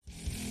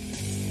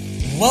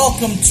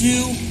Welcome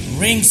to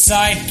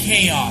Ringside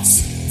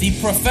Chaos, the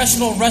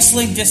professional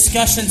wrestling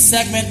discussion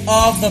segment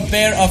of the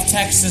Bear of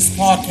Texas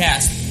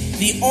podcast.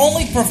 The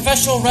only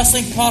professional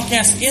wrestling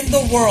podcast in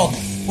the world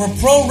where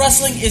pro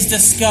wrestling is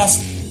discussed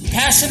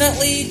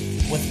passionately,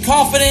 with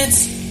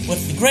confidence,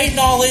 with great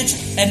knowledge,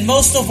 and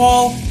most of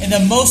all, in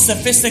the most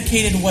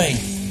sophisticated way.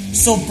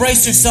 So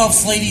brace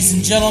yourselves, ladies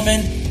and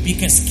gentlemen,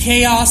 because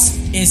chaos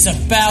is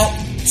about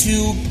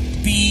to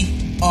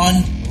be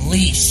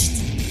unleashed.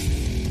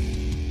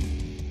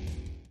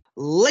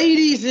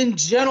 Ladies and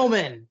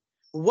gentlemen,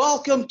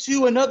 welcome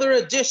to another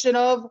edition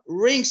of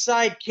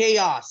Ringside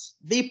Chaos,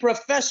 the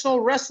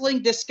professional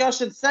wrestling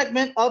discussion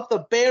segment of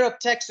the Bear of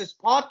Texas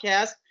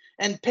podcast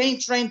and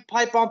Paint Train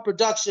Pipe On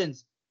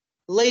Productions.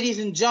 Ladies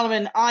and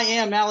gentlemen, I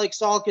am Alex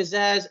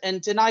Alcazaz,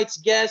 and tonight's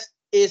guest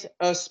is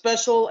a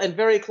special and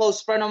very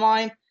close friend of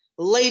mine.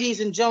 Ladies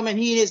and gentlemen,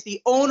 he is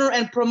the owner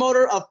and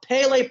promoter of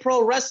Pele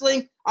Pro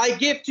Wrestling. I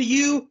give to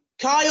you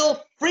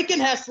Kyle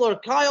freaking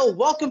Hessler. Kyle,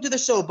 welcome to the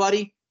show,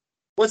 buddy.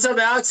 What's up,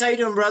 Alex? How you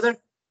doing, brother?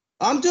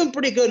 I'm doing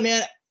pretty good,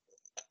 man.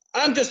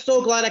 I'm just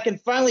so glad I can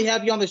finally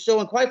have you on the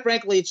show, and quite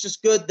frankly, it's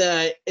just good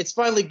that it's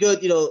finally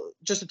good,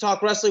 just to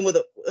talk wrestling with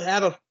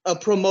have a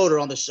promoter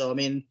on the show. I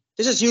mean,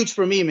 this is huge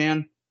for me,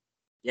 man.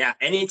 Yeah,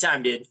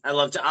 anytime, dude. I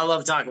love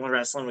talking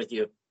wrestling with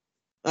you.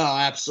 Oh,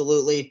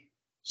 absolutely.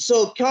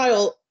 So,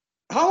 Kyle,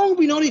 how long have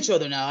we known each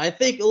other now? I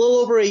think a little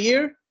over a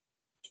year.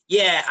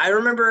 Yeah, I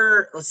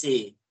remember. Let's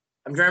see.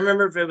 I'm trying to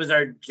remember if it was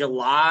our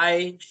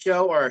July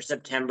show or our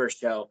September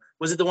show.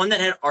 Was it the one that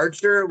had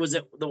Archer? Or was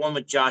it the one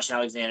with Josh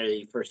Alexander that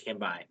you first came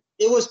by?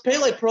 It was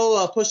Pele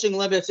Pro Pushing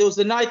Limits. It was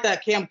the night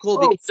that Cam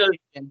Colby. Oh, so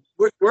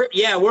we're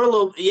a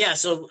little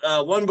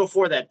So one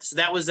before that. So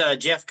that was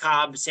Jeff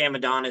Cobb, Sam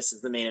Adonis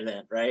is the main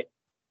event, right?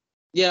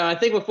 Yeah, I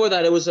think before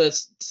that it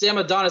was Sam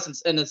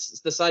Adonis and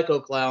the Psycho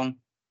Clown.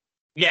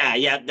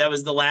 Yeah, that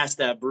was the last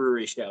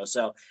brewery show.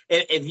 So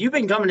if you've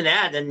been coming to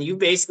that, then you've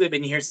basically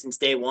been here since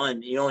day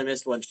one. You only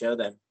missed one show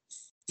then.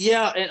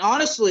 Yeah, and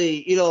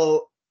honestly,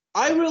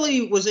 I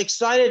really was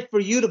excited for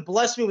you to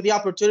bless me with the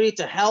opportunity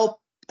to help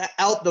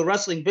out the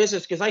wrestling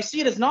business, because I see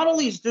it as not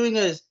only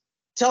as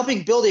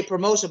helping build a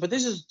promotion, but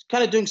this is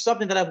kind of doing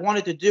something that I've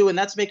wanted to do, and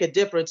that's make a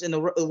difference in the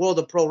world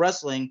of pro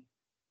wrestling,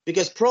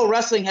 because pro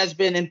wrestling has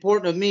been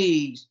important to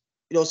me,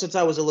 since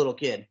I was a little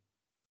kid.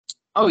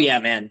 Oh yeah,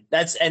 man.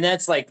 That's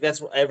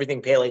what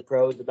everything Pele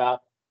Pro is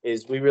about,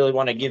 is we really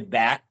want to give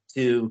back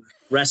to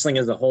wrestling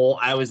as a whole.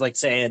 I always like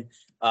saying,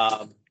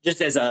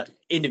 just as a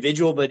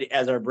individual, but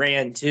as our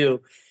brand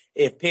too,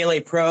 if Pele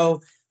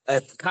Pro,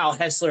 if Kyle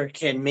Hessler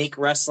can make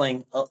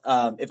wrestling,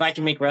 if I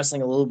can make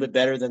wrestling a little bit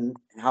better than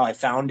how I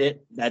found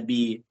it, that'd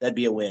be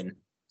a win.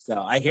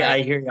 So I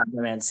hear you,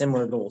 man.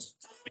 Similar goals.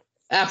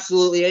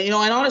 Absolutely. And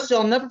honestly,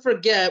 I'll never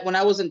forget when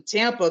I was in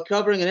Tampa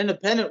covering an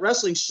independent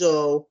wrestling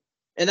show.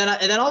 And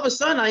then all of a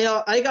sudden,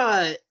 I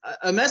got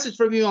a message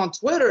from you on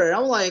Twitter, and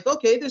I'm like,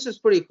 okay, this is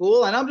pretty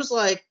cool. And I'm just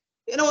like,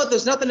 you know what?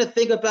 There's nothing to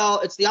think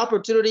about. It's the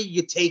opportunity.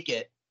 You take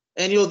it.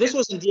 And this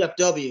was in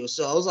DFW,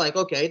 so I was like,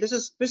 okay, this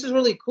is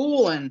really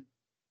cool. And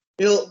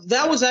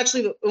that was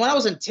actually when I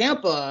was in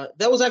Tampa.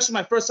 That was actually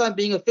my first time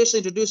being officially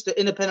introduced to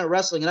independent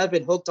wrestling, and I've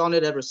been hooked on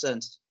it ever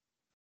since.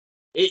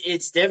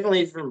 It's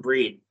definitely from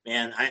breed,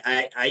 man.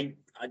 I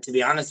to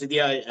be honest with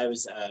you, I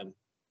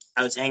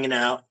was hanging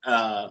out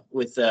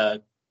with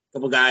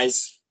couple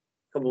guys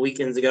a couple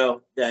weekends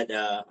ago that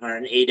are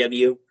in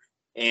AW,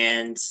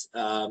 and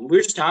we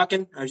were just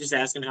talking. I was just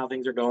asking how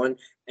things are going,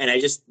 and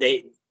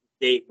they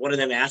one of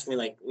them asked me,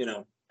 like,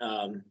 you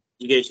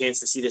get a chance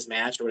to see this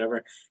match or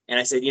whatever, and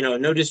I said,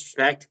 no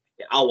disrespect,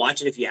 I'll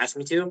watch it if you ask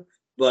me to,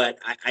 but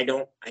I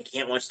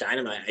can't watch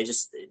Dynamite.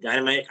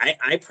 Dynamite.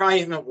 I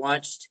probably haven't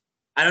watched.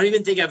 I don't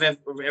even think I've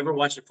ever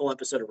watched a full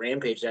episode of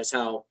Rampage. That's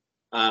how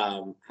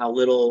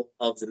little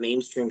of the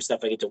mainstream stuff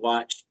I get to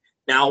watch.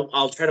 Now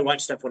I'll try to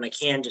watch stuff when I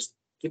can, just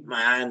keep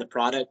my eye on the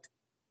product.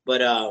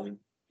 But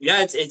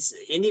it's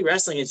indie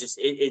wrestling is just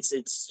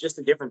it's just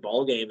a different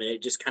ball game, and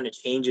it just kind of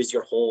changes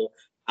your whole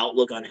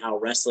outlook on how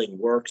wrestling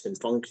works and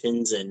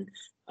functions. And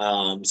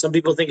some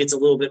people think it's a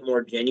little bit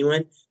more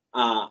genuine.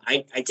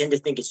 I tend to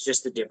think it's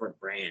just a different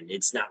brand.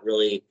 It's not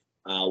really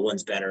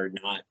one's better or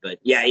not. But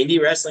yeah,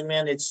 indie wrestling,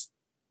 man, it's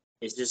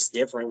just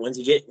different. Once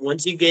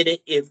you get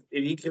it, if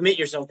you commit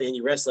yourself to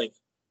indie wrestling,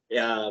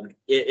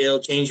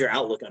 it'll change your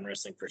outlook on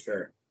wrestling for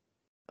sure.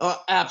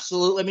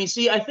 Absolutely. I mean,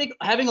 see, I think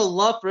having a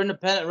love for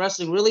independent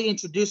wrestling really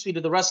introduced me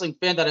to the wrestling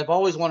fan that I've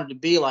always wanted to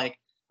be. Like,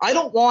 I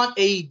don't want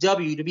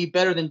AEW to be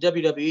better than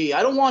WWE.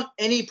 I don't want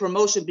any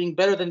promotion being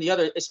better than the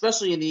other,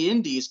 especially in the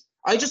indies.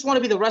 I just want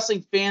to be the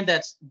wrestling fan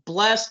that's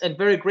blessed and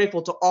very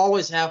grateful to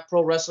always have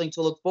pro wrestling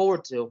to look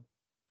forward to.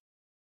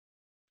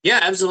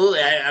 Yeah, absolutely.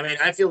 I mean,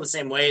 I feel the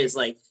same way. Is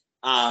like,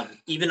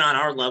 even on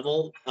our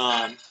level,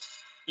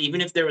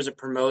 even if there was a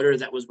promoter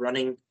that was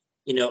running,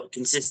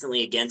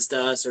 consistently against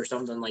us or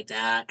something like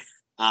that,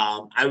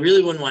 I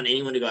really wouldn't want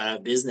anyone to go out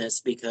of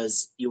business,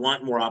 because you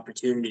want more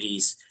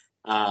opportunities.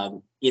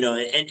 And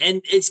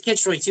it's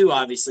catch-22,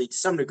 obviously, to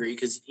some degree,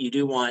 because you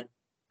do want,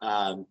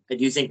 I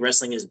do think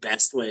wrestling is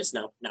best when it's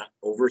not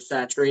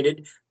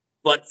oversaturated.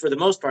 But for the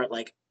most part,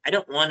 like, I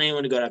don't want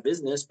anyone to go out of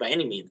business by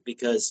any means,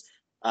 because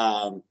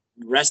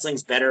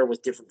wrestling's better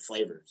with different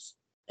flavors.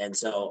 And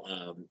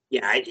so,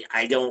 yeah,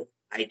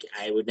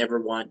 I would never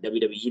want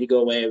WWE to go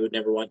away. I would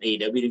never want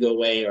AEW to go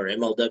away, or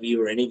MLW,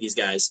 or any of these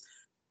guys.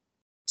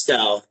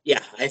 So,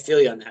 yeah, I feel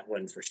you on that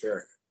one for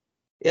sure.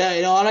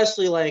 Yeah,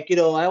 honestly, like,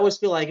 I always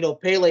feel like,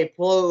 Pele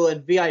Pro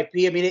and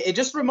VIP. I mean, it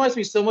just reminds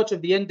me so much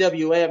of the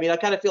NWA. I mean, I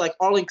kind of feel like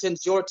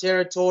Arlington's your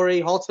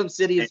territory, Haltom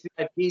City is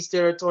VIP's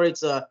territory,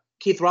 it's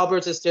Keith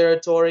Roberts'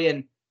 territory,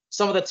 and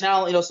some of the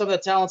talent, some of the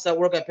talents that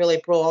work at Pele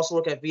Pro also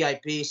work at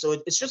VIP.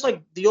 So it's just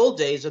like the old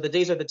days, or the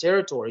days of the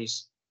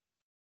territories.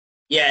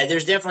 Yeah,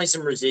 there's definitely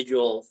some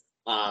residual.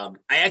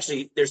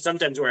 There's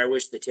sometimes where I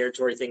wish the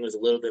territory thing was a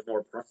little bit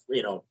more,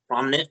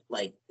 prominent.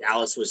 Like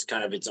Dallas was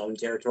kind of its own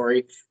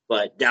territory,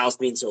 but Dallas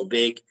being so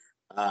big,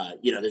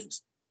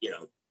 there's,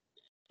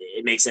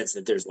 it makes sense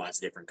that there's lots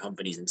of different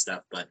companies and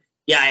stuff. But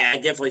yeah, I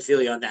definitely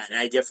feel you on that, and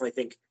I definitely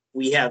think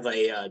we have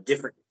a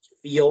different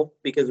feel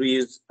because we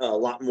use a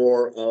lot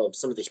more of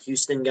some of the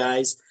Houston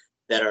guys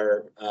that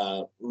are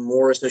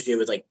more associated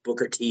with like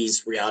Booker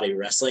T's reality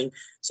wrestling.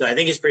 So I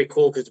think it's pretty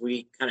cool because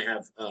we kind of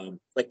have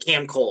like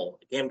Cam Cole.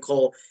 Cam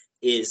Cole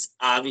is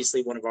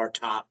obviously one of our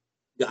top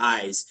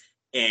guys,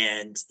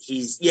 and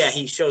he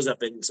shows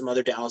up in some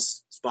other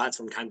Dallas spots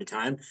from time to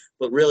time.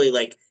 But really,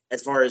 like,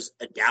 as far as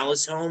a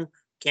Dallas home,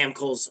 Cam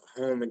Cole's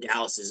home in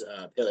Dallas is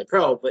Pele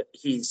Pro, but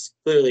he's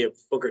clearly a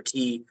Booker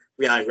T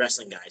reality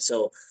wrestling guy.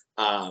 So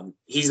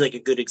he's like a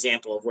good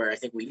example of where I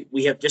think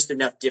we have just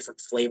enough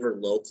different flavor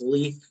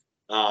locally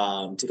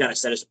to kind of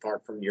set us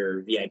apart from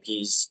your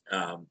VIPs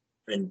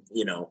and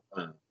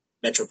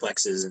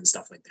Metroplexes and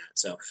stuff like that.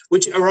 So,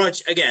 which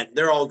again,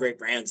 they're all great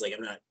brands. Like,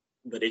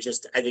 but it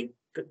just, I think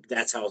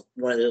that's how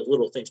one of the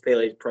little things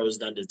Pele Pro's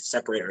done to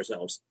separate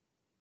ourselves.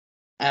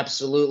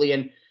 Absolutely,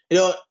 and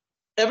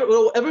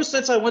ever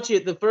since I went to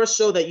the first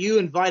show that you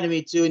invited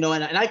me to, and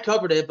I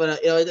covered it, but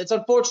it's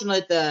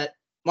unfortunate that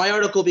my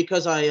article,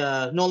 because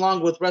I no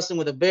longer with Wrestling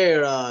with a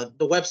Bear,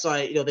 the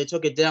website, they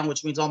took it down,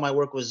 which means all my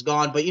work was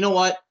gone. But you know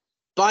what?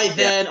 By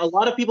then, a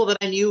lot of people that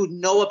I knew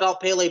know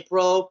about Pele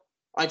Pro.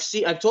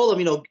 I've told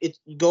them,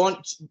 go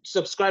on,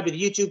 subscribe to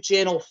the YouTube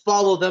channel,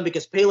 follow them,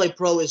 because Pele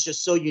Pro is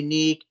just so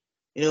unique.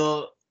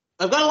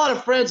 I've got a lot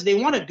of friends. They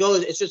want to go.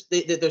 It's just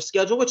their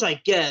schedule, which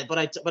I get. But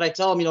I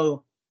tell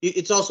them,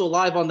 it's also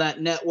live on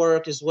that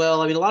network as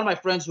well. I mean, a lot of my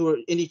friends who are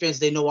indie fans,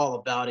 they know all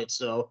about it.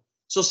 So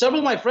several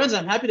of my friends,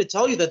 I'm happy to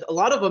tell you that a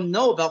lot of them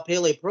know about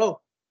Pele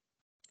Pro.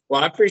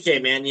 Well, I appreciate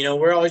it, man.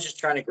 We're always just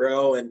trying to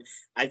grow, and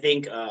I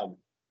think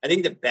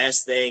the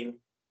best thing,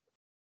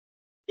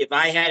 if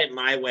I had it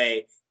my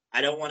way, I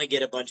don't want to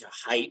get a bunch of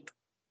hype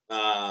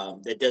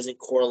that doesn't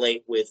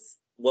correlate with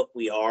what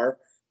we are.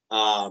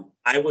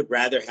 I would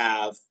rather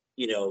have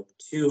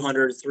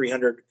 200,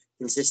 300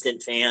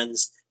 consistent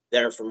fans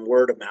that are from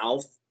word of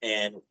mouth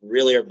and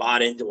really are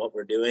bought into what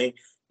we're doing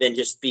than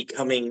just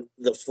becoming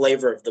the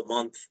flavor of the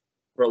month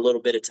for a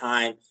little bit of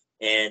time.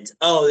 And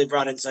they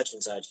brought in such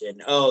and such,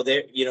 and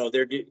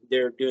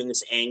they're doing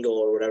this angle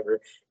or whatever,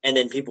 and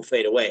then people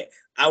fade away.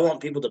 I want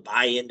people to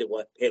buy into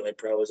what Pele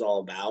Pro is all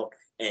about,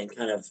 and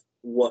kind of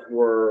what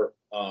we're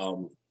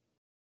how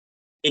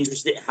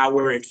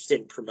we're interested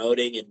in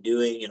promoting and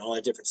doing and all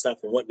that different stuff,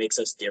 and what makes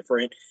us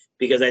different.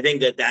 Because I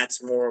think that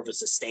that's more of a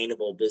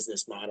sustainable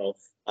business model,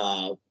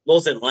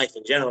 both in life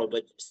in general,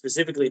 but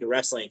specifically to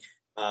wrestling.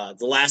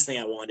 The last thing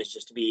I want is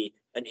just to be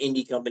an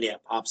indie company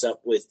that pops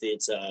up with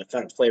its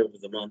kind of flavor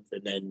of the month,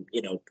 and then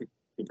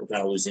people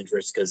kind of lose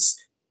interest because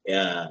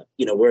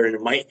we're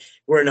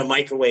in a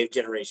microwave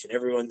generation.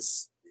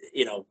 Everyone's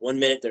 1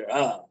 minute they're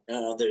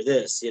no, they're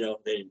this,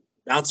 they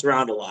bounce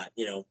around a lot.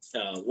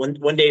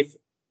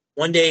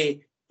 One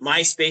day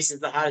MySpace is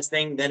the hottest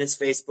thing, then it's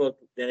Facebook,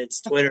 then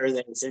it's Twitter,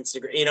 then it's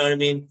Instagram. You know what I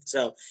mean?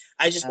 So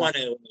I just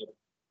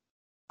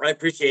I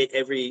appreciate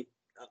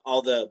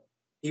all the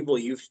people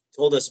you've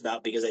told us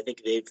about, because I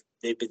think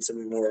they've been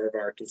some more of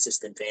our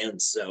consistent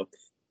fans. So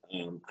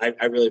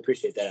I really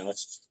appreciate that,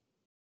 Alex.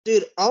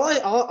 Dude, all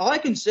I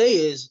can say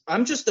is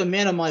I'm just a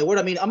man of my word.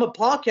 I mean, I'm a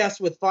podcast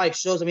with 5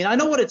 shows. I mean, I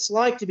know what it's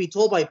like to be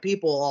told by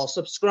people, I'll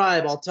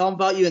subscribe, I'll tell them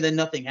about you, and then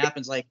nothing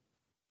happens. Like,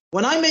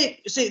 when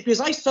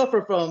because I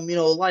suffer from,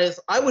 Elias,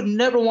 I would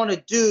never want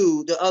to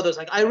do the others.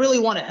 Like, I really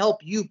want to help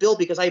you build,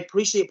 because I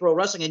appreciate pro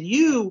wrestling, and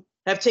you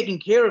have taken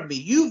care of me.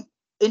 You've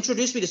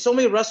introduced me to so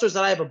many wrestlers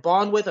that I have a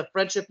bond with, a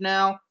friendship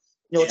now.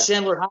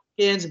 Chandler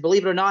Hopkins,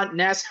 believe it or not,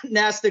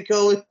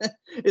 Nastico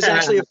is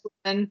actually a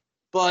friend.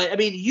 But, I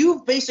mean,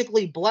 you've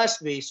basically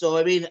blessed me. So,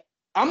 I mean,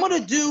 I'm going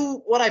to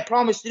do what I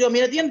promised to do. I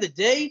mean, at the end of the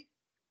day,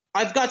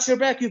 I've got your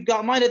back, you've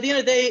got mine. At the end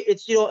of the day,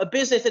 it's a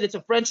business, and it's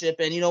a friendship,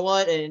 and you know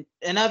what? And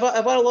I've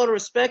got a lot of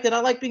respect, and I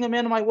like being a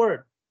man of my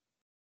word.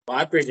 Well,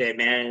 I appreciate it,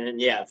 man, and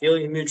yeah,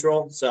 feeling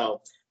mutual. So,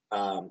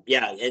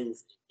 yeah, and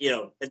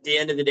at the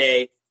end of the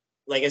day,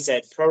 like I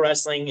said, pro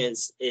wrestling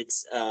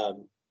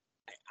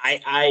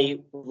I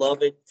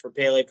love it for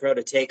Pele Pro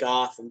to take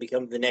off and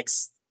become the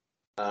next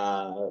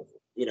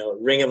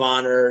Ring of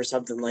Honor or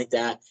something like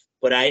that.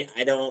 But I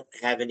don't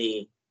have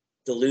any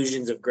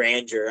delusions of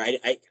grandeur.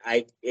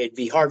 It'd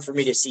be hard for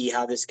me to see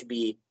how this could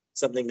be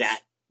something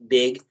that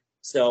big.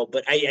 So,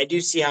 but I do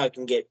see how it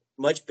can get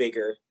much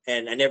bigger,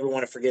 and I never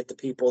want to forget the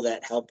people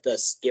that helped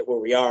us get where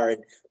we are.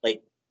 And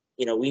like,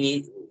 we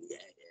need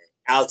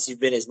Alex. You've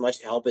been as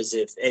much help as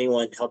if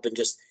anyone helping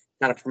just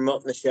kind of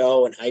promoting the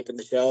show and hyping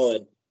the show.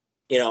 And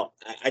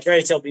I try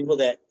to tell people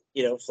that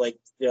it's like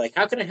they're like,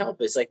 how can I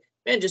help? It's like,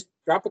 man, just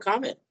drop a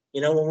comment.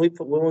 When we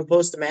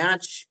post a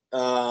match,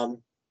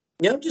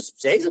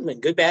 just say something,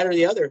 good, bad, or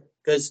the other,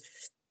 because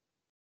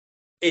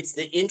it's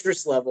the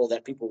interest level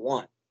that people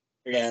want.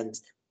 And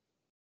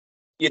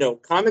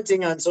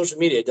commenting on social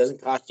media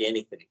doesn't cost you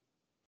anything.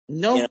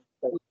 No, it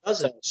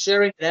doesn't.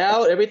 Sharing it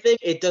out, everything,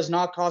 it does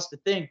not cost a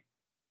thing.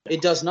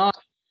 It does not.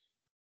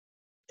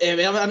 I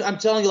mean, I'm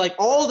telling you, like,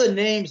 all the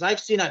names I've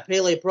seen at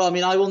Pele Pro, I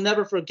mean, I will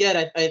never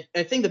forget.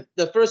 I think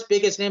the first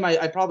biggest name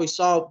I probably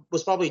saw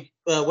was probably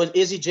when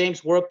Izzy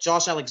James worked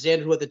Josh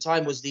Alexander, who at the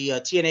time was the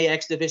TNA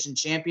X Division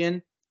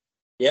champion.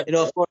 Yep.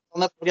 Of course, I'll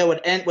never forget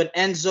when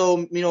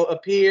Enzo,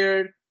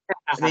 appeared.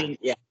 I mean,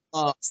 yeah.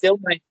 Still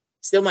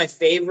my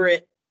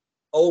favorite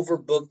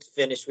overbooked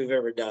finish we've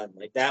ever done.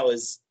 Like, that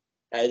was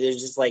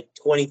there's just like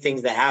 20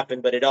 things that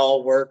happened, but it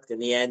all worked in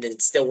the end. And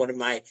it's still one of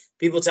my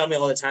people tell me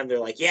all the time. They're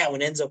like, yeah,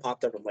 when Enzo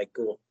popped up, I'm like,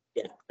 cool.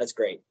 Yeah, that's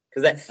great.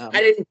 Cause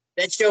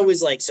that show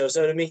was like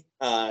so-so to me.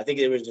 I think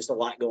there was just a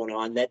lot going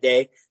on that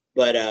day,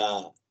 but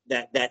I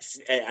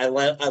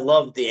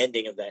love the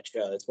ending of that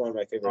show. It's one of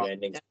my favorite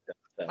endings.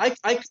 So.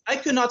 I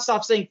could not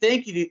stop saying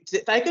thank you.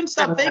 I couldn't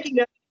stop thanking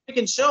that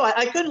freaking show.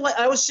 I couldn't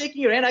I was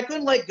shaking your hand. I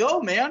couldn't let go,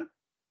 man.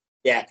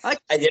 Yeah. I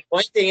did.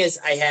 One thing is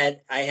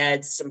I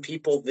had some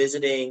people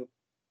visiting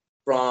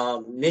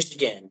from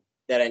Michigan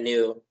that I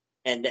knew,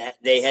 and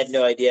they had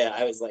no idea.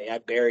 I was like, I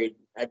buried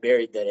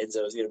that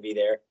Enzo was going to be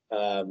there.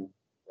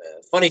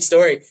 Funny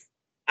story.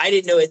 I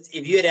didn't know it.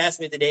 If you had asked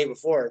me the day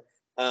before,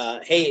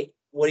 hey,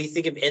 what do you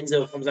think if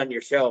Enzo comes on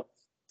your show?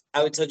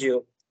 I would told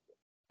you,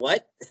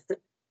 what?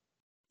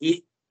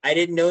 I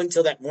didn't know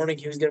until that morning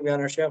he was going to be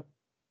on our show.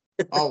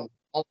 oh,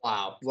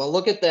 wow. Well,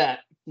 look at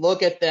that.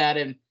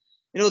 And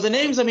the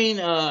names. I mean,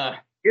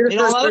 you're the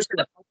first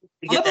person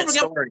to get that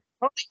story.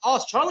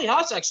 Charlie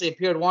Haas actually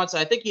appeared once.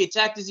 I think he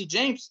attacked Izzy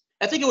James.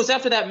 I think it was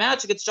after that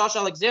match against Josh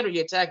Alexander. He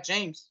attacked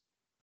James.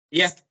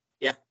 Yeah.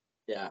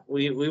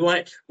 We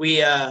wanted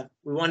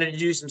to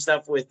do some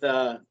stuff with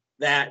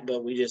that,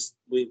 but we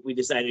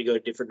decided to go a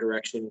different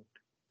direction.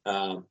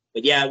 But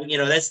yeah,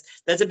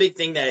 that's a big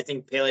thing that I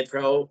think Pele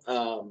Pro.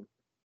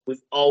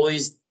 We've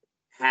always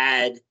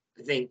had.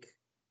 I think.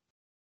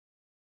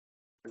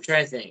 I'm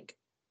trying to think.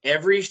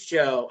 Every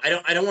show, I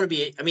don't want to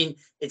be. I mean,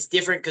 it's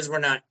different because we're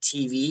not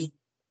TV.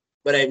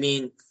 But I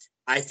mean,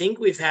 I think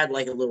we've had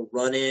like a little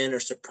run-in or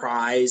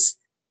surprise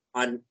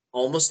on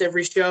almost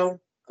every show,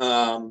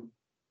 and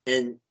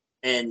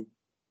I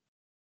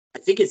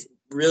think it's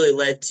really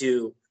led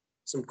to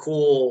some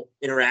cool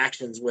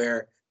interactions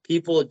where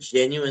people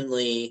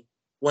genuinely.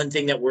 One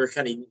thing that we're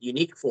kind of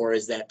unique for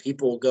is that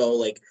people go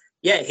like,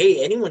 "Yeah,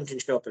 hey, anyone can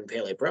show up in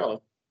Pele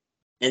Pro.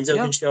 Enzo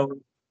can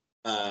show.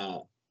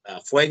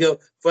 Fuego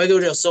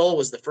del Sol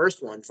was the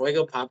first one.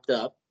 Fuego popped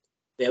up.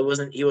 He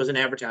wasn't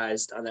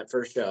advertised on that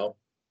first show.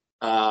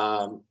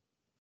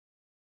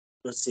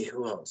 Let's see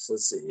who else.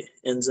 Let's see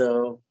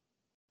Enzo,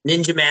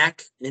 Ninja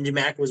Mac. Ninja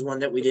Mac was one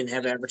that we didn't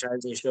have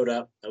advertised, and he showed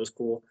up. That was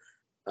cool.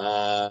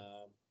 And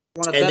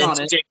then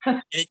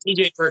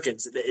TJ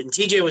Perkins. And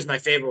TJ was my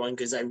favorite one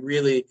because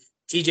TJ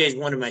is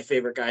one of my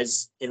favorite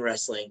guys in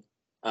wrestling.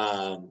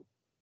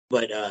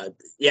 But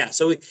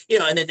so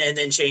and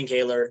then Shane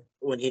Kaler,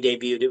 when he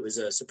debuted, it was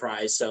a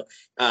surprise. So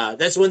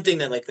that's one thing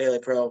that like Pele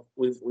Pro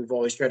we've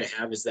always tried to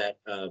have is that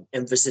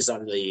emphasis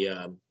on the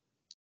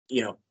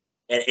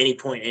at any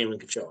point anyone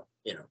can show up.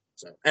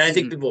 So and I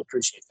think people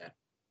appreciate that.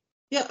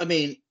 Yeah, I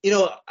mean,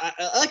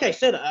 like I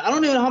said, I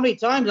don't even know how many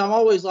times I'm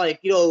always like,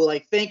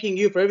 like thanking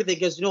you for everything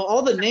because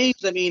all the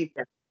names. I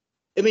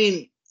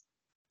mean,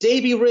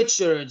 Davey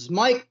Richards,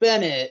 Mike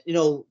Bennett,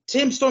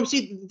 Tim Storm.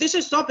 See, this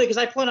is something because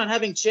I plan on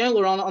having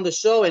Chandler on the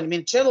show, and I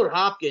mean Chandler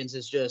Hopkins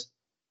is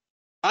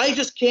I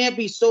just can't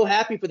be so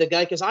happy for the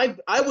guy because I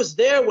was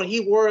there when he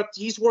worked.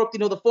 He's worked,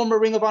 the former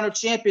Ring of Honor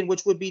champion,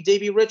 which would be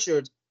Davey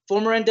Richards,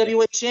 former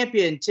NWA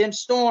champion Tim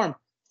Storm,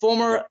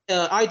 former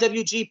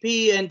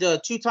IWGP and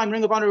two-time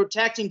Ring of Honor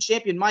tag team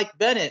champion Mike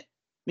Bennett. I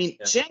mean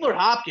Chandler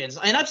Hopkins,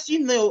 and I've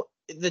seen the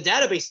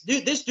database.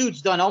 Dude, this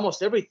dude's done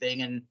almost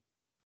everything, and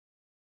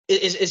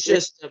it's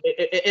just.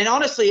 And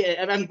honestly,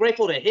 I'm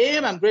grateful to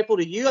him. I'm grateful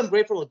to you. I'm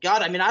grateful to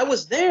God. I mean, I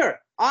was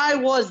there.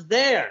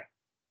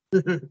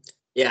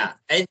 Yeah,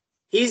 and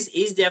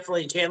he's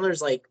definitely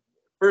Chandler's like.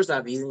 First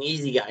off, he's an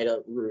easy guy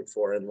to root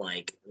for, and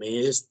like, I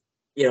mean, just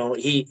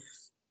he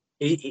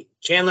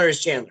Chandler is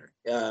Chandler.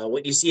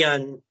 What you see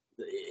in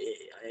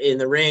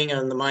the ring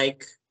on the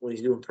mic when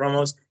he's doing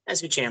promos, that's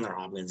who Chandler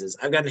Hopkins is.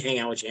 I've gotten to hang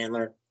out with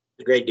Chandler.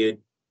 He's a great dude.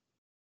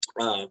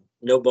 No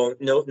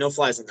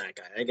flies on that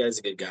guy. That guy's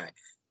a good guy.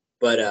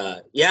 But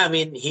I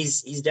mean,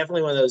 he's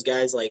definitely one of those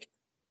guys. Like,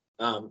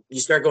 you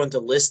start going to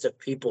list of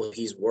people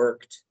he's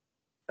worked.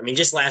 I mean,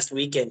 just last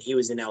weekend he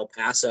was in El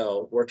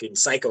Paso working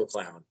Psycho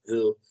Clown,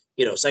 who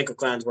Psycho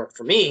Clown's worked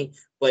for me,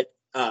 but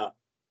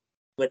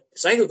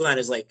Psycho Clown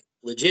is like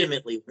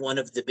legitimately one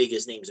of the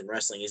biggest names in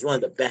wrestling. He's one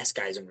of the best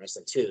guys in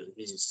wrestling too.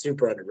 He's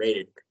super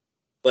underrated.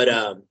 But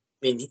I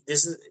mean,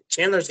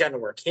 Chandler's gotten to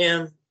work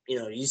him.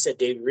 You said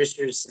David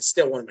Richards. It's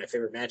still one of my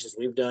favorite matches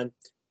we've done.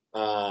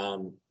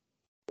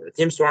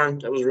 Tim Storm,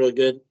 that was really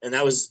good, and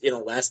that was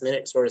last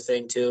minute sort of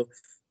thing too.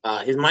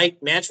 His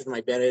match with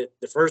Mike Bennett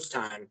the first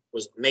time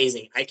was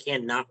amazing. I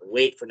cannot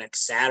wait for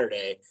next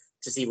Saturday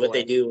to see what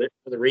they do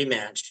for the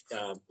rematch.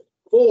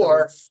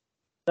 Or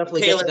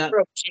definitely Taylor get that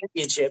Pro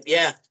Championship.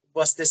 Yeah,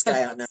 bust this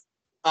guy out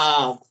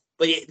now.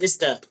 But yeah,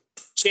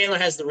 Chandler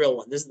has the real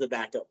one. This is the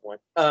backup one.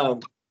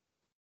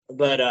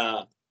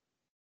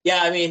 Yeah,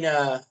 I mean,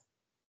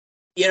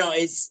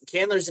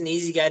 Chandler's an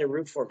easy guy to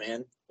root for,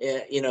 man.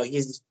 Yeah,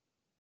 he's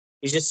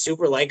just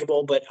super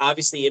likable, but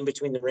obviously in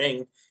between the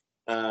ring,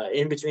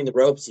 in between the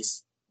ropes,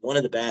 he's one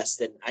of the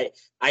best. And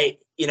I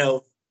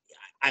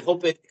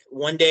hope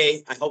one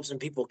day. I hope some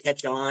people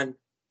catch on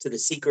to the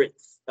secret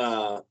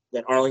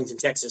that Arlington,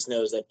 Texas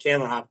knows, that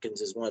Chandler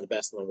Hopkins is one of the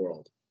best in the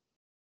world.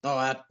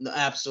 Oh,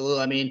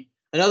 absolutely. I mean,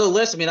 another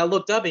list. I mean, I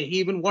looked up and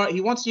he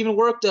once even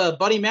worked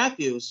Buddy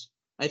Matthews.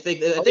 I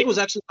think it was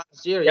actually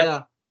last year. Yep.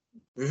 Yeah.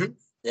 Mm-hmm.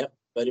 Yep.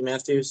 Buddy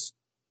Matthews.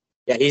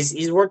 Yeah,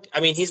 he's worked. I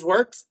mean, he's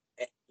worked.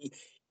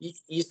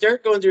 You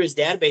start going through his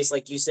database,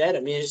 like you said.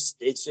 I mean,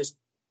 it's just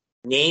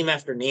name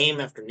after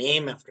name after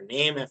name after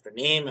name after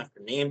name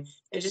after name.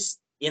 It's just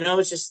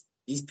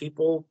these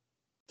people.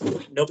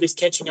 Nobody's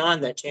catching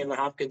on that Chandler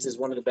Hopkins is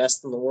one of the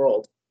best in the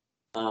world.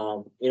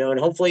 And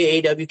hopefully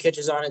AEW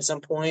catches on at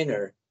some point,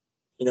 or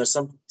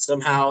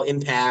somehow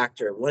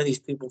Impact or one of these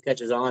people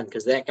catches on,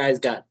 because that guy's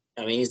got.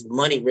 I mean, he's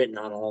money written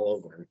on all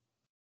over him.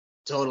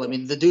 Totally. I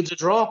mean, the dude's a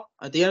draw.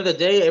 At the end of the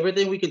day,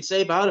 everything we can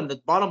say about him,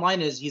 the bottom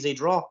line is he's a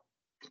draw.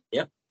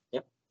 Yep.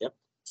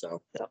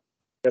 So,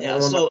 yeah.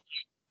 So,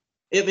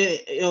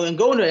 and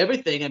going to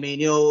everything, I mean,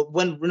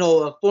 when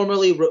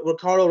formerly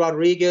Ricardo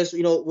Rodriguez,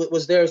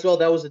 was there as well.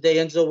 That was the day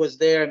Enzo was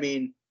there. I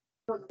mean,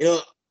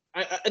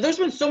 there's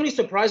been so many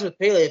surprises with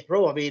Pele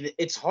Pro. I mean,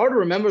 it's hard to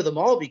remember them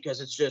all,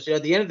 because it's just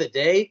at the end of the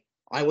day,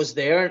 I was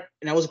there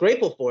and I was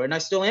grateful for it, and I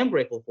still am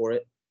grateful for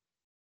it.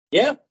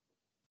 Yeah.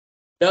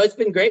 No, it's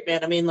been great,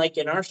 man. I mean, like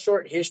in our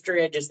short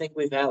history, I just think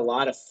we've had a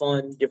lot of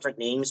fun, different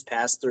names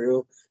pass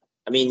through.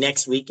 I mean,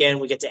 next weekend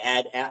we get to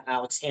add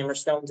Alex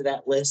Hammerstone to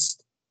that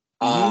list.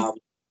 Mm-hmm.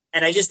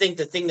 And I just think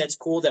the thing that's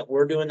cool that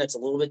we're doing that's a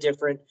little bit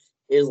different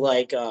is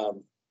like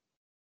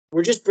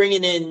we're just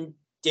bringing in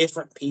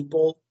different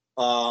people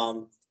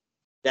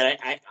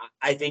that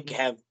I think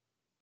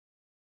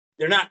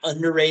they're not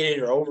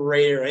underrated or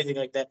overrated or anything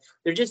like that.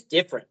 They're just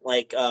different.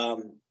 Like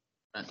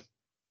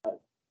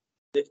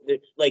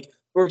like,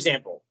 for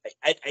example,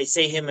 I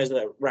say him as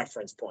a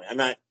reference point. I'm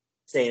not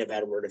saying a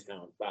bad word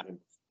about him.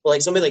 But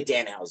like somebody like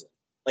Danhausen.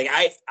 Like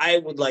I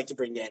would like to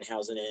bring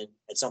Danhausen in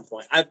at some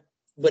point.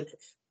 But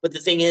the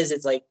thing is,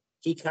 it's like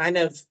he's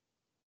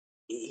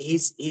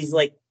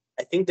like,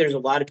 I think there's a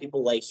lot of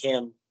people like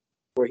him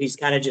where he's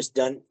kind of just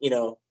done,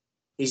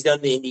 he's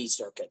done the indie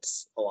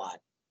circuits a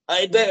lot.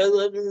 Let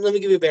me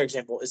give you a better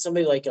example. It's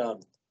somebody like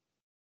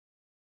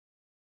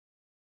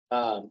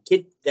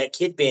Kid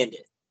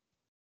Bandit.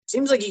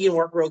 Seems like he can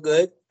work real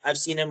good. I've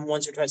seen him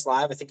once or twice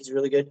live. I think he's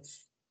really good.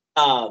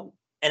 And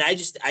I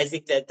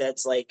think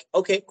that's like,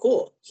 okay,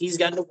 cool. He's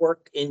gotten to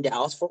work in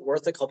Dallas-Fort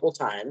Worth a couple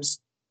times.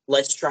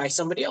 Let's try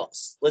somebody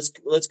else. Let's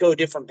go a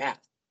different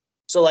path.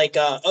 So like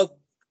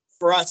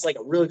for us, like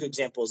a really good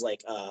example is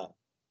like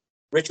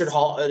Richard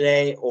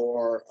Holiday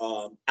or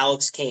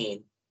Alex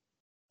Kane.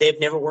 They've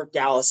never worked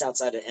Dallas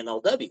outside of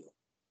MLW.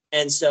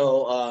 And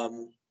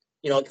so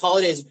like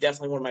Holiday is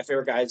definitely one of my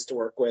favorite guys to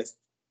work with.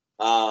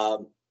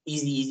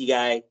 Easy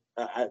guy.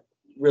 I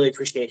really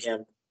appreciate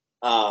him.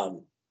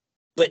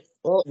 But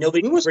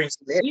nobody brings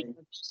him in.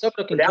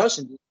 Suffered a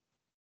concussion.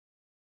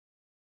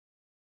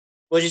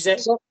 What'd you say?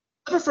 So,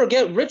 never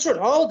forget, Richard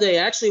Holiday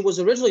actually was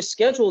originally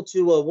scheduled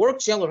to work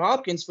Chandler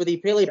Hopkins for the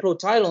Pele Pro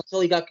title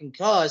until he got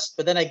concussed.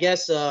 But then I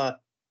guess, the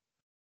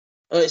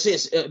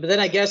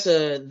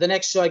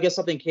next show, I guess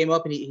something came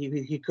up and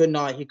he could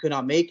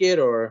not make it,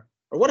 or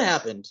what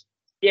happened?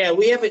 Yeah,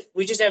 we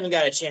just haven't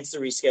got a chance to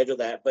reschedule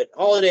that. But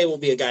Holiday will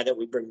be a guy that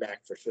we bring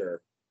back for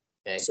sure.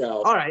 Okay.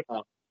 So all right.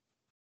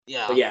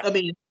 Yeah. I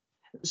mean,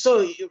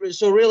 so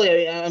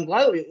really, I'm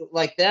glad we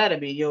like that. I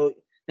mean,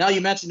 now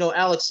you mentioned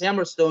Alex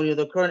Hammerstone,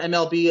 the current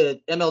MLW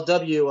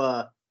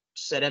the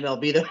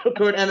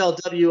current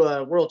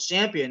MLW world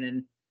champion,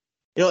 and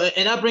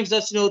and that brings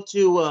us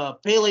to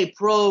Pele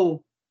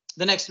Pro,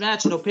 the next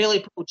match. Pele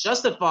Pro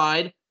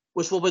Justified,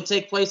 which will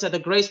take place at the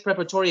Grace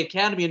Preparatory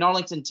Academy in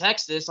Arlington,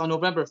 Texas, on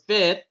November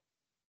 5th.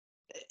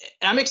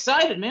 I'm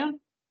excited, man.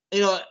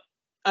 I've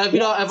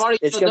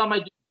already done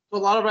my a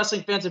lot of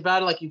wrestling fans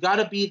about it. Like, you got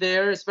to be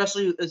there,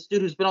 especially this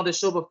dude who's been on this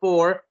show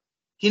before.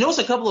 He knows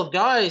a couple of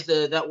guys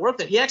that work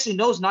there. He actually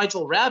knows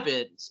Nigel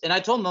Rabbit, and I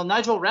told him,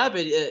 Nigel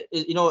Rabbit,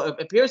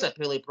 appears at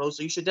Pele Pro,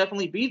 so you should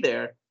definitely be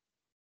there.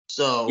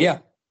 So yeah,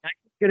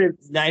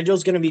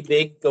 Nigel's gonna be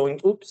big going.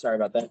 Oops, sorry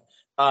about that.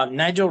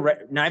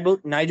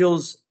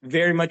 Nigel's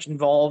very much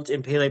involved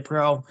in Pele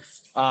Pro.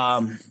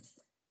 Um,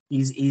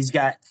 he's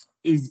got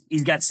some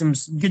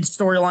good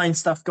storyline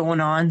stuff going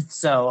on.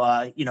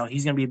 So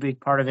he's gonna be a big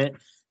part of it.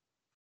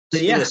 So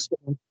yeah,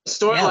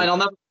 storyline.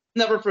 I'll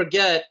never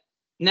forget.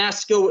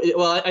 Nasco.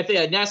 Well, I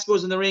think Nasco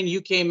was in the ring.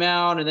 You came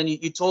out, and then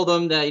you told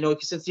him that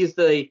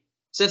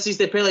since he's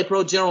the Pele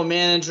Pro general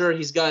manager,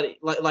 he's got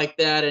like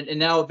that, and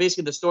now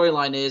basically the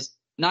storyline is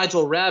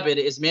Nigel Rabbit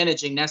is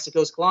managing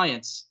Nasco's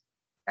clients.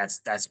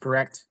 That's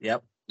correct.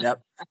 Yep.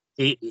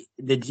 The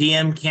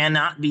GM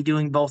cannot be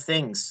doing both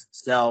things,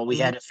 so we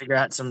had to figure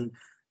out some.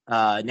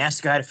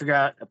 Nasco had to figure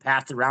out a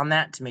path around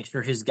that to make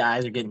sure his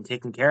guys are getting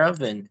taken care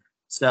of, and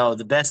so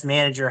the best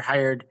manager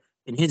hired,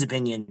 in his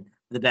opinion,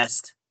 the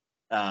best,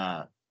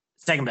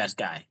 second best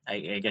guy,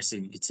 I guess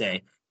you could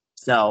say.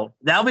 So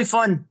that'll be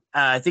fun.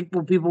 I think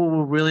people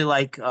will really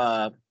like.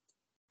 I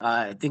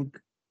think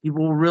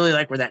people will really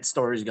like where that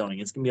story is going.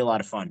 It's gonna be a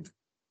lot of fun.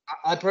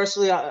 I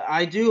personally,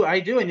 I do,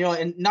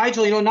 and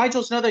Nigel,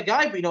 Nigel's another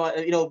guy,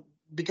 but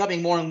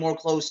becoming more and more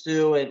close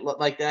to it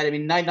like that. I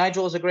mean,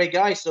 Nigel is a great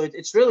guy, so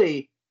it's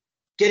really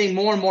getting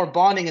more and more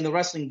bonding in the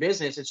wrestling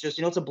business. It's just,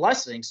 it's a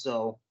blessing.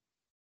 So,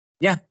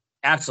 yeah,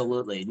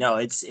 absolutely. No,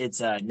 it's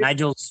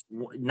Nigel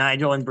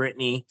and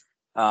Brittany,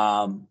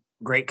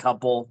 great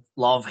couple.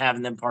 Love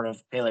having them part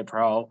of Pele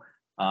Pro.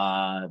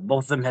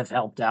 Both of them have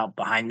helped out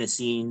behind the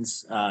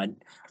scenes.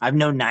 I've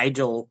known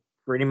Nigel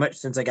pretty much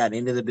since I got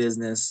into the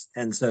business.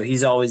 And so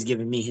he's always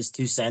given me his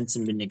 2 cents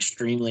and been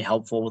extremely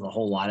helpful with a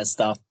whole lot of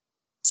stuff.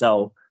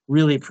 So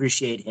really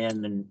appreciate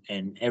him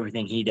and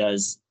everything he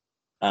does.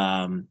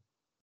 So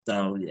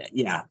love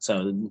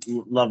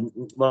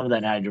that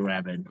Nigel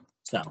Rabbit.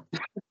 So,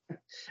 I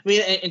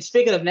mean, and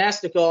speaking of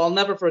Nastico, I'll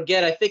never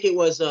forget. I think it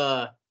was,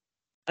 I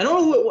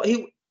don't know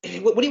when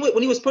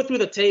he was put through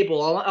the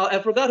table. I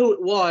forgot who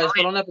it was,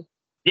 but I'll never.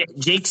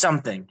 Jake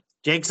something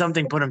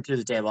put him through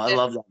the table. I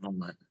love that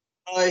moment.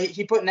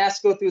 He put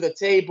Nastico through the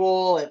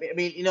table. I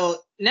mean,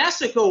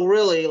 Nastico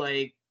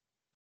really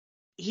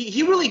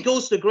he really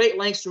goes to great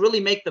lengths to really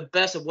make the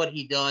best of what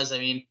he does. I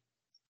mean,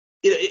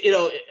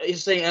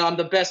 he's saying I'm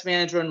the best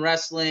manager in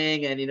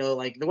wrestling, and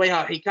the way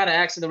how he kind of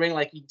acts in the ring,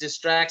 like he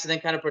distracts and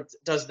then kind of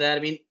does that. I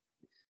mean,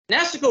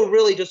 Nastico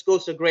really just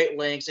goes to great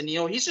lengths, and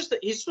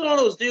he's one of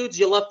those dudes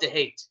you love to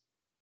hate.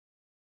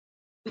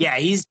 Yeah,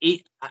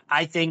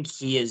 I think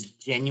he is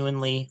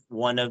genuinely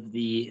one of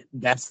the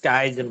best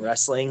guys in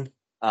wrestling.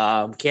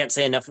 Can't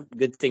say enough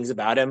good things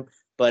about him,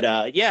 but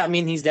I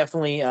mean, he's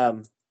definitely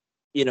an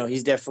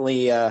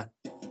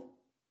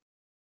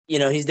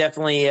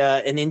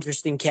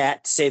interesting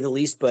cat, to say the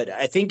least. But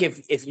I think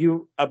if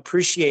you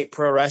appreciate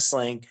pro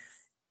wrestling,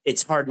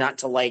 it's hard not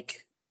to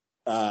like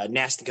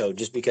Nastico,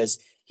 just because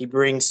he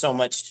brings so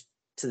much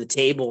to the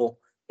table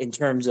in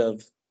terms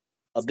of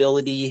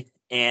ability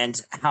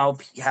and how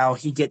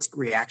he gets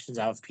reactions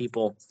out of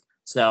people.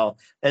 So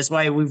that's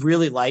why we've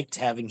really liked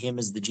having him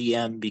as the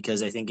GM,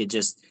 because I think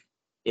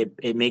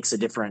it makes a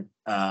different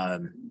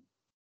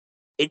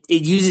it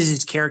uses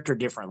his character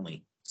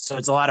differently. So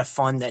it's a lot of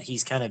fun that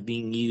he's kind of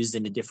being used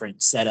in a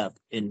different setup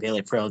in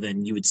Pele Pro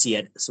than you would see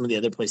at some of the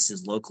other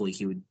places locally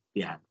he would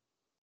be at.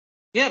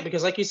 Yeah,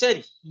 because like you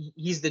said,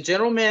 he's the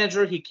general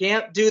manager. He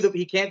can't do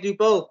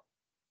both.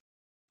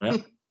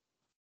 Yep.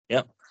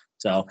 Yep.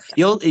 So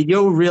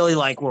you'll really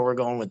like where we're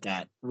going with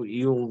that.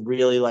 You'll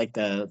really like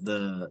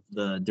the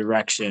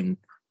direction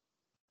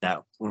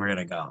that we're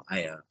gonna go.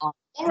 I'm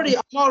already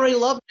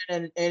loving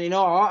it, and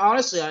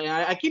honestly,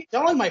 I keep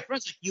telling my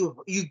friends, like,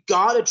 you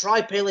gotta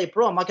try Pele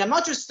Pro. I'm like, I'm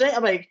not just saying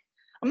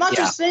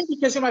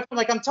because you're my friend.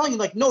 Like, I'm telling you,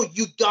 like, no,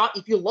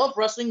 if you love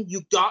wrestling,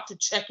 you got to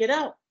check it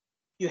out.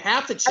 You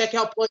have to check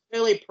out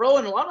Pele Pro.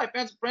 And a lot of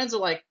my friends are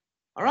like,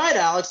 all right,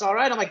 Alex, all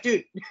right. I'm like,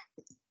 dude,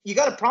 you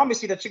got to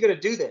promise me that you're gonna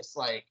do this.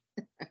 Like,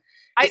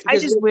 I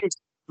just wish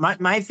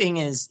my thing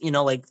is,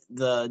 like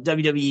the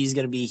WWE is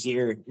going to be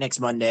here next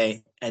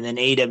Monday, and then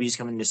AEW is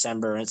coming in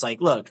December. And it's like,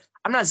 look,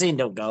 I'm not saying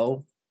don't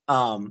go.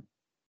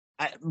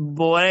 But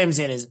what I'm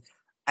saying is,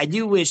 I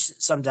do wish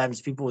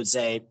sometimes people would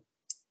say,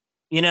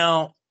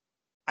 I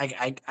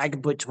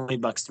could put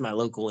 $20 to my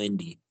local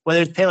indie,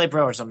 whether it's Pele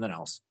Pro or something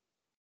else.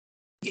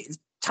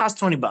 Toss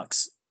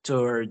 $20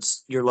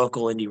 towards your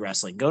local indie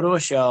wrestling. Go to a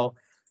show,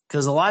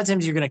 because a lot of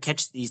times you're going to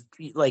catch these.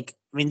 Like,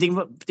 I mean, think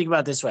about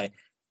it this way: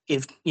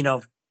 if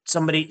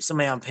somebody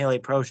on Pele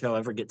Pro show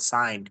ever gets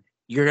signed,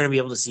 you're going to be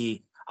able to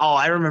see. Oh,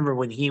 I remember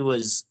when he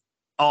was.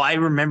 Oh, I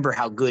remember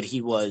how good he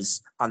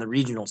was on the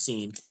regional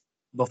scene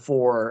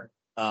before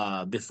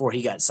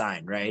he got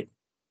signed, right?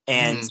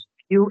 And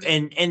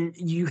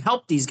you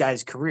help these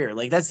guys' career.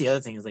 Like, that's the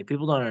other thing, is like,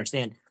 people don't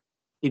understand.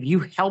 If you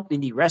help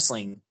indie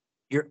wrestling,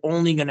 you're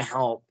only going to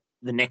help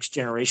the next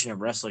generation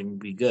of wrestling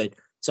be good.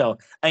 So,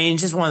 I mean,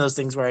 it's just one of those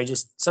things where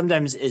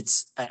sometimes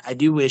I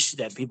do wish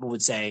that people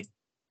would say,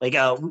 like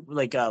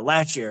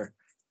last year,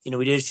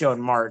 we did a show in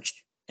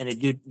March and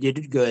it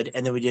did good.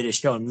 And then we did a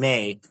show in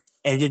May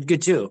and it did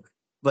good too.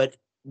 But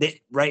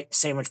right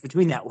sandwich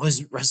between that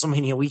was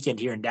WrestleMania weekend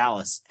here in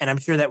Dallas. And I'm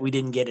sure that we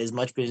didn't get as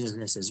much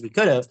business as we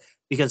could have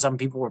because some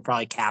people were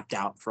probably capped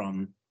out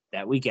from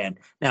that weekend.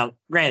 Now,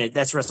 granted,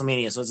 that's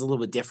WrestleMania, so it's a little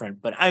bit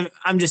different. But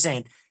I'm just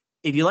saying,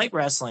 if you like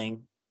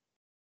wrestling,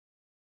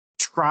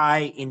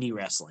 try indie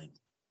wrestling.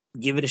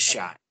 Give it a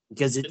shot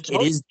because it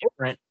is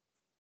different.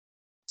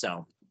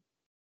 So.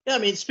 Yeah, I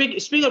mean,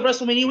 speaking of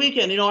WrestleMania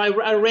weekend,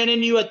 I ran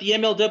into you at the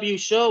MLW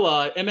show,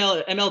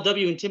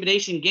 MLW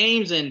Intimidation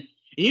Games, and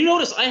you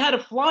notice I had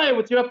a flyer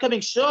with your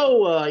upcoming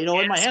show,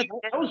 in my hand.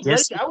 I was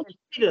ready. I was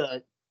ready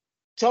to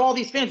tell all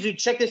these fans, dude,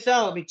 check this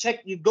out. I mean,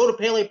 you go to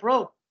Pele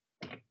Pro.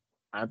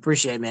 I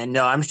appreciate it, man.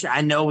 No, I'm sure.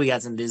 I know we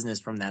got some business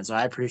from that, so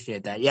I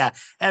appreciate that. Yeah,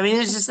 I mean,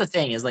 it's just the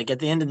thing is like at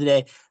the end of the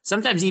day,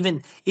 sometimes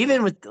even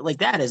with like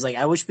that is like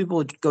I wish people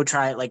would go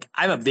try it. Like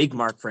I'm a big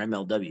mark for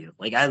MLW.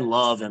 Like I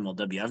love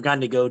MLW. I've gotten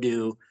to go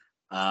to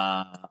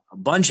a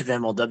bunch of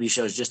MLW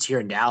shows just here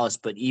in Dallas,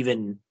 but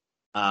even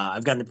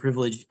I've gotten the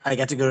privilege. I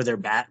got to go to their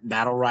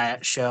Battle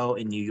Riot show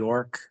in New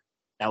York.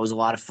 That was a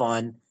lot of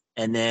fun.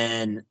 And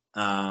then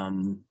try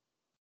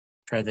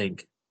to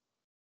think.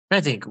 I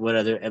think what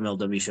other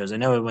MLW shows. I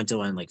know I went to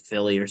one like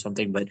Philly or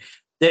something, but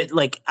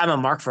like I'm a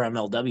mark for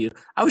MLW.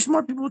 I wish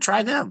more people would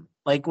try them.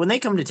 Like when they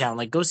come to town,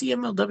 like go see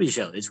MLW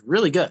show. It's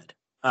really good.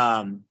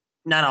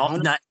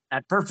 Not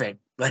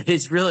perfect, but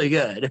it's really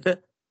good.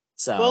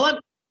 So well,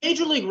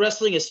 Major League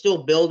Wrestling is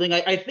still building.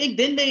 I think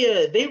then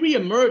they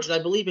reemerged, I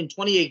believe, in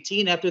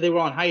 2018 after they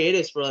were on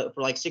hiatus for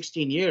like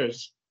 16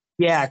 years.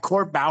 Yeah,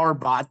 Court Bauer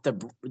bought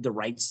the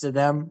rights to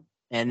them.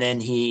 And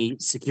then he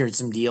secured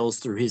some deals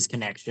through his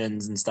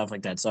connections and stuff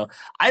like that. So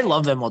I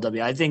love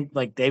MLW. I think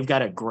like they've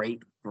got a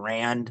great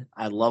brand.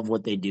 I love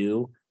what they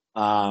do.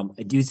 I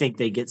do think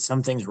they get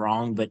some things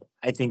wrong, but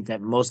I think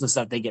that most of the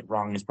stuff they get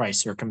wrong is probably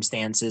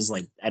circumstances.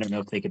 Like I don't know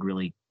if they could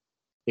really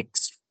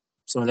fix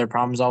some of their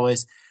problems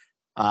always.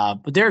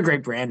 But they're a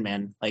great brand,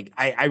 man. Like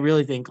I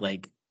really think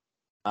like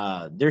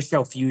their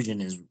show Fusion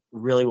is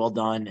really well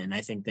done, and I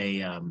think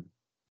they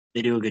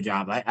do a good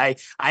job. I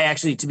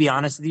actually, to be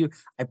honest with you,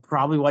 I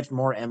probably watch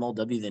more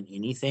MLW than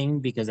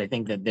anything because I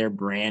think that their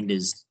brand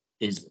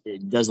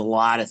it does a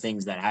lot of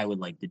things that I would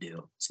like to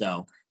do.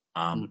 So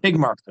big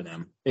mark for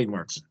them. Big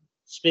mark.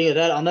 Speaking of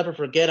that, I'll never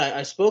forget.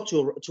 I spoke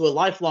to a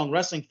lifelong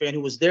wrestling fan who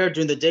was there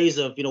during the days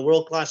of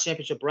World Class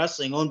Championship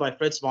Wrestling, owned by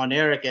Fritz von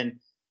Erich, and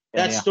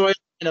that story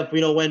of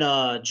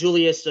when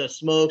Julius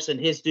Smokes and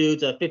his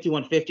dudes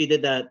 5150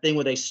 did that thing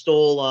where they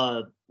stole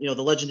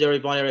the legendary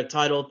von Erich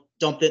title,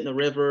 dumped it in the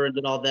river, and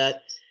did all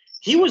that.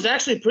 He was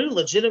actually pretty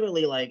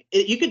legitimately like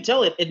you could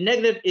tell it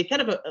negative. It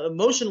kind of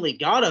emotionally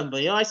got him.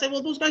 But I said,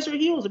 well, those guys are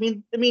heels. I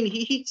mean,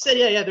 he said,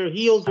 yeah, they're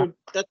heels. That's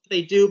what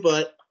they do.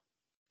 But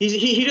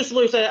he just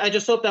literally said, I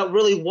just hope that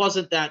really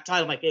wasn't that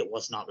title. I'm like, it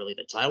was not really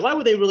the title. Why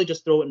would they really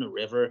just throw it in the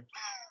river?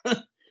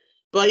 But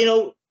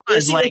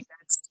it's like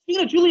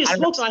speaking of Julius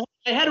Smokes, I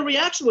had a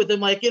reaction with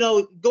him, like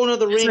going to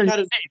the ring.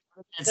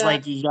 It's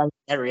like you got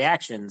that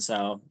reaction,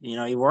 so you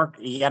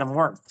got him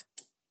worked.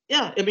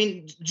 Yeah, I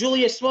mean,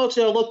 Julius Smokes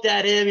looked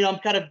at him. I'm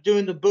kind of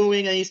doing the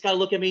booing, and he's kind of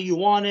looking at me. You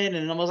want it?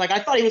 And I was like, I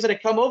thought he was going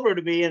to come over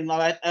to me, and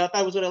I thought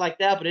it was going to like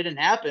that, but it didn't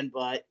happen.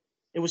 But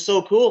it was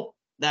so cool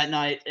that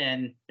night,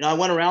 and I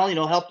went around,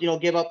 helped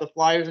give out the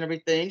flyers and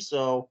everything.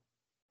 So,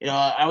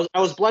 I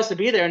was blessed to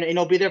be there,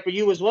 and be there for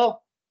you as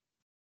well.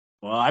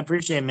 Well, I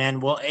appreciate it, man.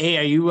 Well, hey,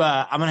 are you?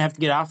 I'm gonna have to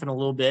get off in a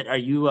little bit. Are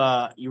you?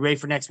 You ready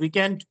for next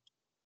weekend?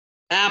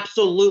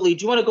 Absolutely.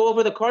 Do you want to go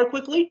over the card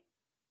quickly?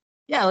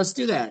 Yeah, let's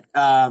do that.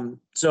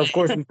 So of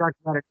course we talked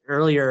about it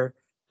earlier.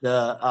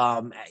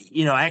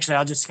 Actually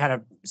I'll just kind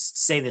of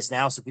say this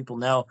now so people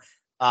know.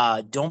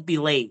 Don't be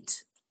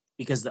late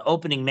because the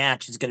opening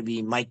match is going to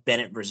be Mike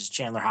Bennett versus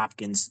Chandler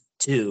Hopkins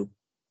 2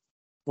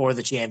 for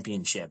the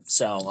championship.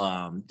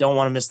 So don't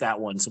want to miss that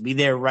one. So be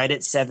there right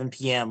at 7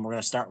 p.m. We're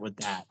going to start with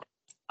that.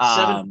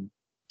 7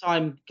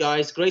 time,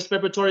 guys. Grace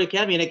Preparatory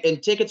Academy,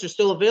 and tickets are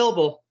still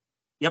available.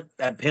 Yep,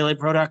 at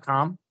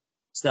PelePro.com.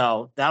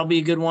 So that'll be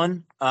a good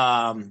one.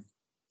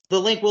 The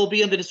link will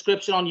be in the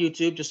description on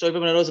YouTube, just so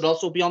everyone knows. It'll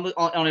also be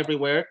on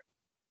everywhere.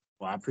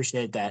 Well, I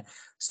appreciate that.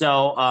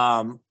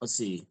 So let's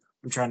see.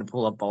 I'm trying to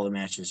pull up all the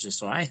matches just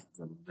so I have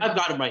them. I've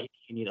got them right here.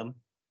 You need them.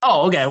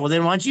 Oh, okay. Well,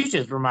 then why don't you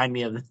just remind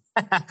me of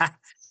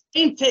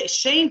it?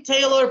 Shane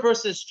Taylor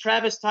versus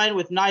Travis Tyne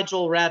with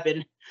Nigel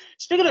Rabbit.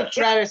 Speaking of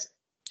Travis,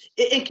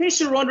 in case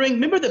you're wondering,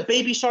 remember the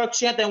Baby Shark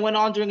chant that went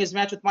on during his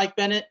match with Mike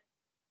Bennett?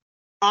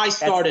 I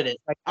started it.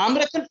 I'm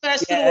going to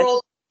confess to the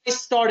world. I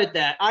started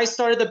that. I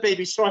started the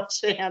Baby Shark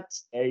chant.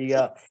 There you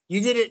go.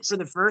 You did it for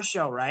the first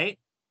show, right?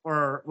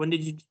 Or when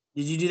did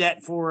you do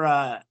that for?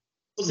 It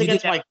was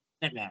against Mike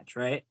Bennett match,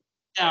 right?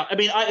 Yeah, I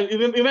mean, I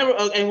remember,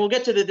 and we'll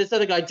get to this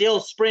other guy, Dale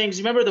Springs.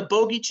 You remember the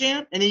bogey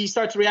chant? And then he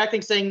starts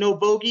reacting, saying "No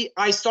bogey."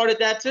 I started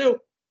that too.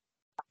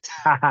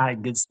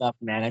 Good stuff,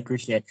 man. I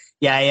appreciate it.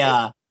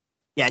 Yeah,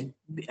 I'm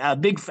a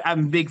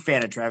big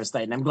fan of Travis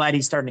Tyne. I'm glad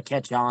he's starting to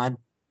catch on.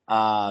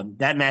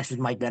 That match with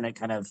Mike Bennett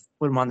kind of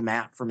put him on the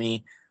map for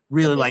me.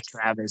 Really like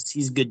Travis.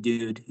 He's a good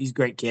dude. He's a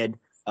great kid.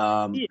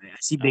 I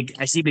see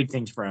big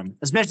things for him,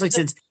 especially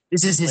since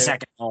this is his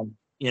second home.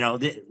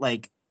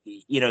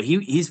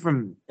 He's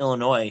from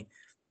Illinois,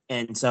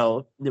 and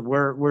so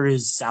we're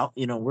his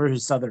we're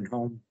his southern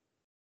home,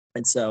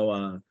 and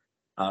so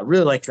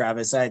really like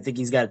Travis. I think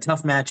he's got a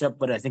tough matchup,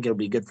 but I think it'll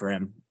be good for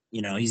him.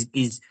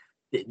 He's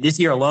this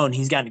year alone,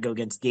 he's got to go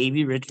against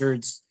Davey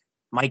Richards,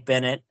 Mike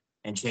Bennett,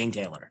 and Shane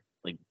Taylor.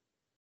 Like,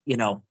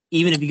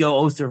 even if you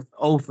go 0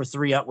 for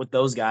 3 up with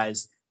those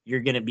guys,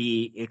 you're going to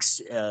be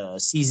a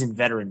seasoned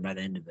veteran by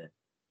the end of it.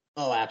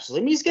 Oh,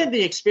 absolutely. I mean, he's getting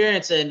the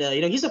experience, and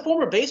he's a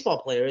former baseball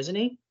player, isn't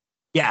he?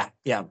 Yeah.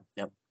 He's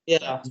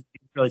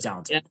really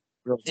talented. Yeah.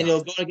 Really talented. And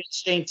going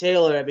against Shane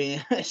Taylor, I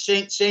mean,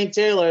 Shane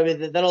Taylor, I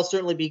mean, that'll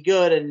certainly be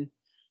good, and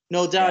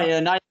no doubt,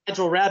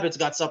 Nigel Rabbit's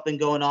got something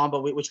going on,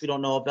 but which we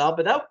don't know about.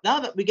 But now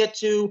that we get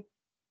to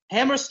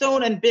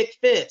Hammerstone and Big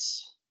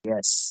Fitz.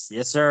 Yes,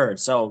 sir.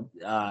 So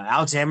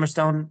Alex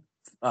Hammerstone,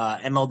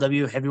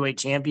 MLW heavyweight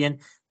champion.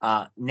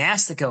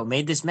 Nastico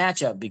made this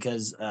matchup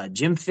because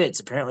Jim Fitz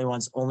apparently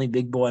wants only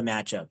big boy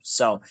matchups.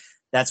 So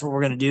that's what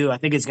we're going to do. I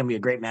think it's going to be a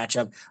great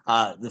matchup.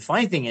 The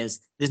funny thing is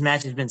this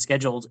match has been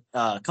scheduled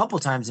a couple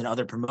times in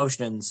other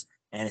promotions,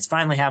 and it's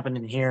finally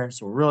happening here.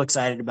 So we're real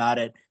excited about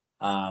it.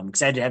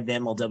 Excited to have the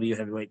MLW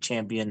heavyweight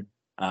champion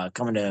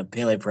coming to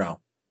Pele Pro.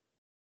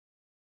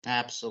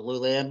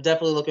 Absolutely. I'm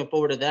definitely looking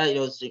forward to that.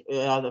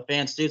 The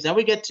fans do. Now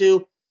we get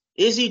to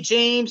Izzy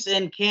James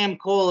and Cam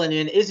Colin,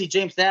 and Izzy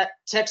James, that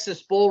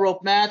Texas bull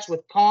rope match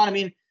with Khan. I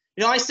mean,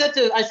 I said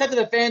to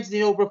the fans,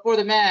 before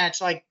the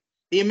match, like,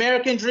 the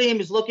American dream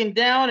is looking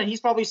down, and he's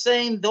probably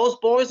saying those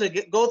boys are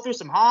go through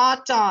some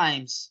hard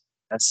times.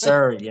 Yes,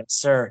 sir. Yes,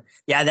 sir.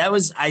 Yeah, that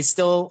was. I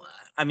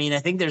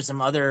think there's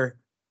some other.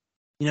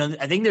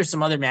 I think there's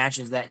some other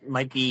matches that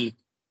might be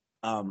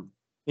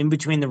in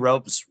between the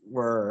ropes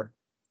were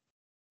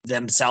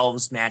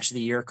themselves match of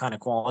the year kind of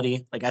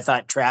quality. Like, I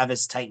thought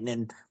Travis Titan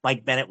and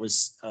Mike Bennett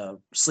was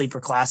sleeper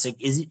classic.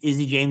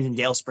 Izzy James and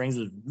Dale Springs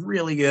was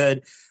really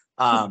good.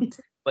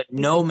 But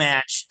no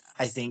match,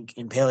 I think,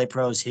 in Pele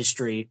Pro's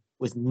history,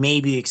 with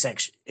maybe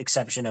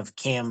exception of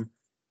Cam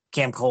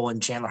Cole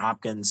and Chandler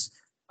Hopkins,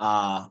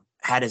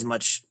 had as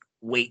much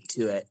weight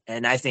to it.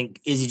 And I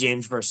think Izzy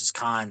James versus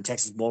Khan,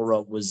 Texas Bull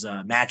Rope, was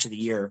match of the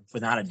year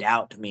without a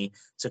doubt to me.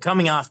 So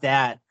coming off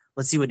that,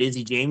 let's see what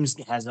Izzy James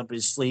has up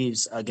his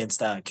sleeves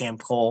against Cam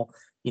Cole.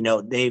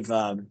 They've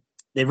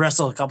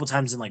wrestled a couple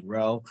times in like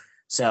Row,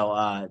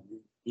 so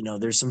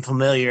there's some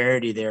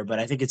familiarity there. But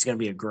I think it's going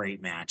to be a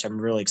great match.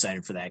 I'm really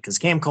excited for that because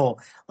Cam Cole,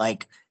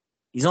 like,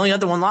 he's only got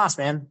the one loss,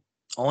 man.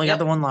 Got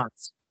the one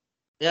loss.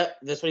 Yep,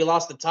 that's when he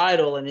lost the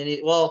title, and then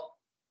he lost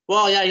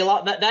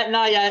that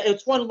night. Yeah,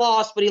 it's one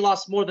loss, but he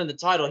lost more than the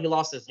title. He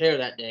lost his hair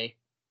that day.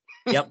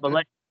 Yep,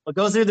 but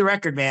go through the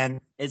record, man.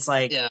 It's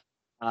like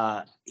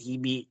he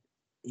beat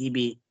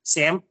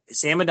Sam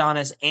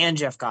Adonis and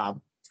Jeff Cobb.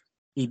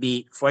 He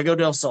beat Fuego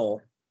del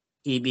Sol.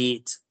 He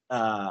beat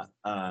oh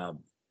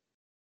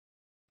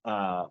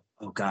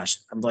gosh,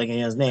 I'm blanking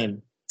on his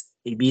name.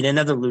 He beat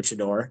another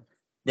luchador.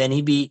 Then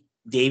he beat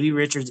Davey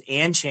Richards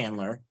and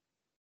Chandler.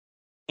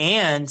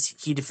 And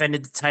he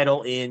defended the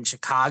title in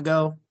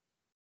Chicago.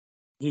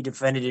 He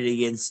defended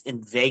it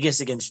in Vegas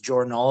against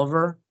Jordan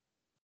Oliver.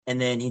 And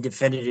then he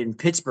defended it in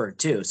Pittsburgh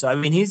too. So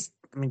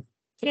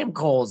Cam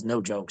Cole is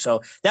no joke.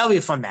 So that'll be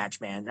a fun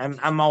match, man.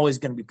 I'm always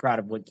going to be proud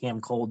of what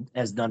Cam Cole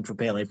has done for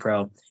Pele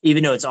Pro,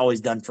 even though it's always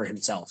done for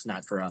himself,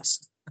 not for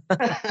us.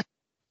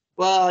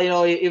 Well,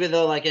 even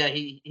though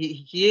he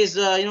is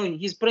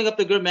he's putting up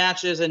the good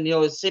matches, and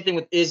it's the same thing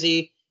with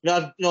Izzy.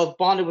 I've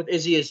bonded with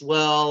Izzy as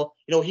well.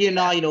 He and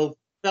I,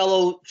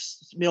 fellow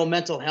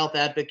mental health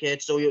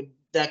advocates, so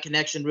that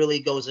connection really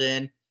goes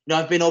in.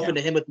 I've been open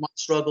to him with my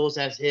struggles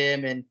as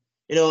him, and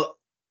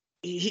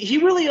he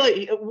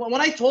really, when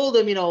I told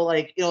him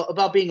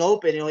about being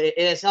open, it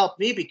has helped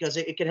me because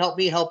it can help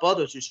me help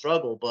others who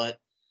struggle. But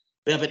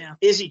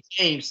Izzy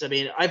James, I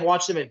mean, I've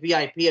watched him at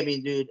VIP. I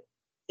mean, dude,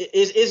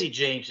 Izzy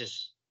James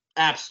is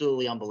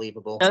absolutely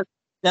unbelievable.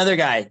 Another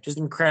guy, just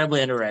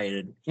incredibly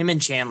underrated. Him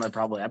and Chandler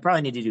I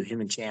probably need to do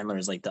him and Chandler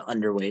as like the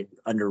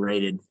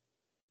underrated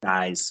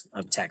guys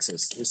of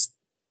Texas. Just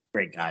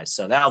great guys.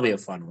 So that'll be a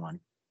fun one.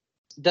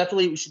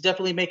 We should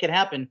definitely make it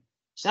happen.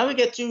 So now we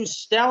get to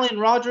Stallion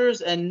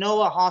Rogers and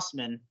Noah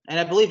Hossman. And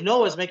I believe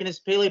Noah's making his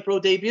Pele Pro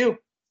debut.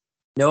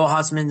 Noah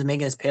Hossman's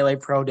making his Pele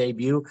Pro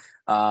debut.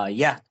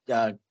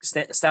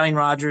 Stallion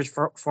Rogers,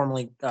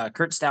 formerly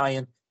Kurt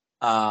Stallion.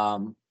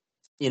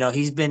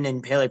 He's been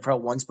in Pele Pro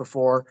once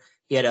before.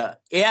 He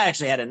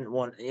actually had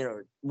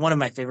one of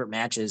my favorite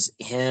matches,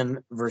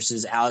 him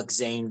versus Alex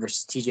Zane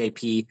versus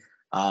TJP.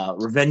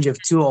 Revenge of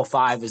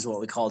 205 is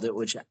what we called it,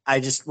 which I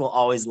just will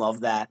always love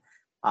that.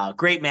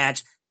 Great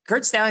match.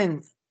 Kurt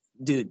Stallion,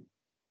 dude,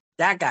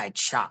 that guy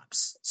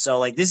chops.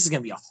 So this is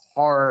going to be a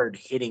hard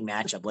hitting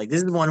matchup.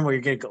 This is one where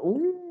you're going to go,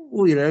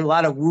 ooh, a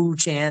lot of woo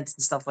chants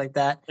and stuff like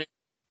that.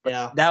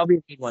 Yeah. That'll be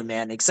a big one,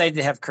 man. Excited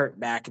to have Kurt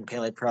back in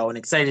Pele Pro, and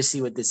excited to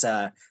see what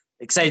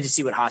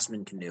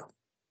Hossman can do.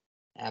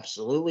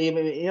 Absolutely. And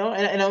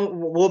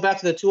we'll go back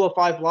to the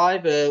 205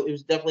 Live. It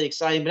was definitely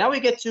exciting. But now we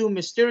get to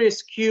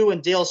Mysterious Q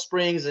and Dale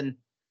Springs. And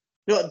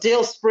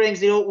Dale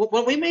Springs,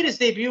 when we made his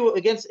debut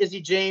against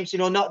Izzy James,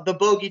 not the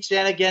bogey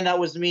chant again, that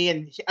was me.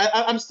 And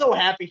I'm so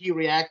happy he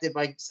reacted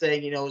by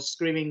saying,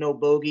 screaming no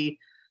bogey.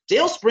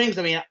 Dale Springs,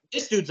 I mean,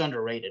 this dude's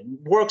underrated.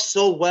 Works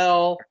so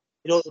well.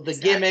 The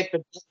gimmick,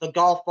 the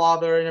golf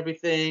father and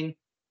everything.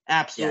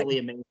 Absolutely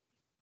amazing.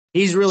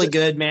 He's really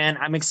good, man.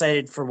 I'm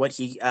excited for what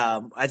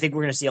I think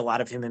we're going to see a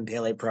lot of him in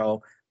Pele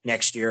Pro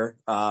next year.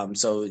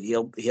 So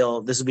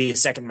this will be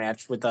his second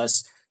match with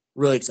us.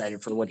 Really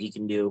excited for what he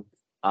can do.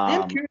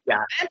 I'm curious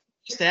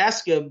to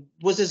ask him,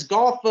 was his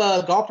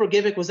golfer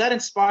gimmick, was that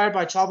inspired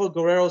by Chavo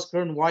Guerrero's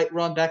Curtin White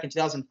run back in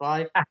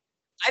 2005?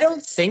 I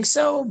don't think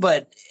so,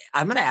 but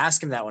I'm going to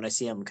ask him that when I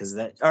see him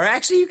or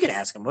actually you can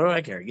ask him. What do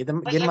I care? Get him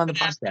on the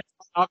podcast.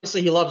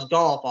 Obviously, he loves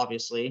golf,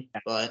 obviously,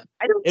 but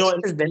I don't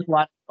think there's been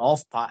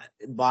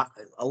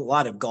a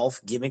lot of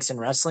golf gimmicks in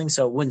wrestling,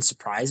 so it wouldn't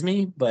surprise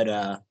me. But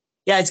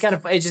yeah, it's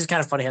just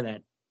kind of funny how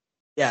that.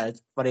 Yeah,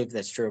 it's funny if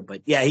that's true.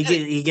 But yeah,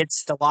 he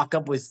gets to lock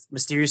up with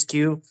Mysterious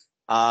Q.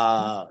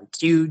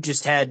 Q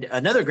just had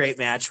another great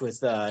match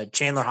with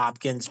Chandler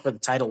Hopkins for the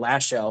title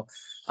last show.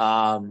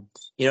 And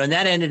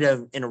that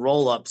ended in a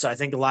roll up. So I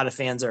think a lot of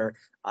fans are.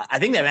 I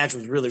think that match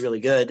was really, really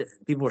good.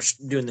 People were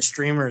doing the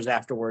streamers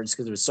afterwards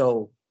because it was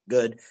so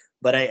good.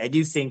 But I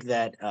do think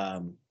that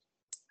I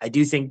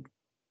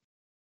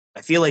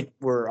feel like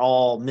we're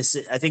all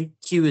missing. I think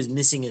Q is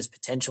missing his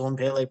potential in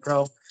Pele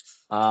Pro.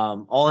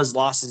 All his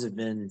losses have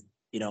been,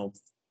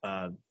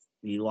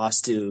 he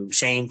lost to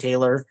Shane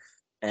Taylor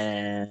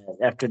and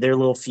after their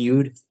little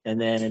feud, and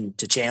then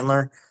to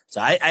Chandler. So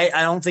I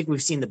don't think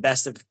we've seen the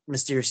best of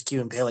Mysterious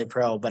Q and Pele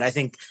Pro, but I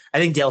think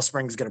Dale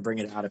Springs is going to bring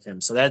it out of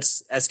him. So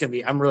that's going to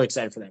be. I'm really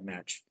excited for that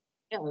match.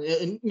 Yeah,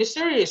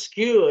 Mysterious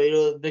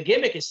Q, the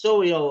gimmick is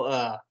so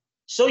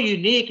so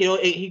unique.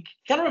 He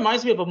kind of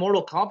reminds me of a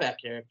Mortal Kombat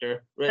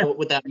character, right?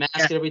 With that mask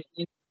and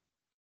everything.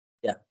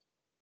 Yeah,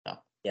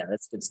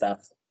 that's good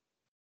stuff.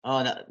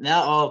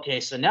 Oh, okay.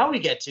 So now we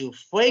get to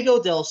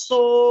Fuego del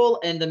Sol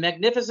and the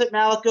Magnificent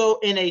Malico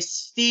in a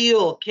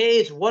steel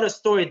cage. What a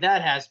story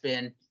that has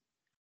been.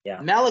 Yeah,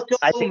 Malico,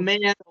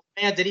 man,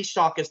 did he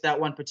shock us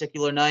that one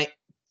particular night?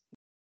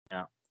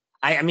 Yeah,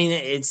 I mean,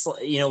 it's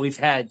we've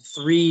had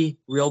 3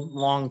 real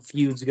long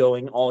feuds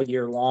going all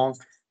year long.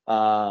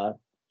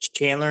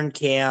 Chandler and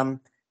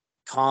Cam,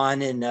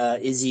 Khan and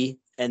Izzy,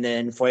 and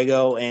then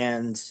Fuego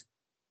and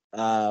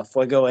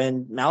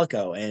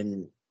Malico.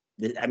 And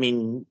I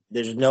mean,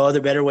 there's no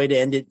other better way to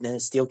end it than a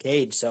steel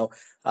cage. So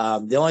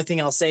the only thing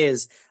I'll say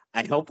is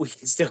I hope we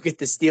can still get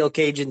the steel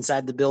cage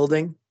inside the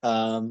building.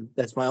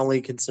 That's my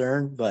only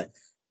concern. But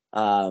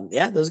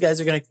yeah, those guys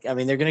are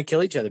they're gonna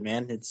kill each other,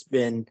 man. It's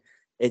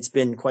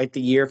been quite the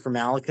year for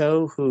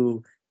Malico,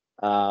 who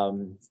a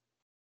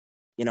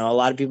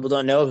lot of people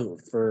don't know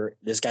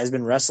this guy's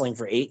been wrestling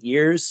for 8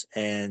 years,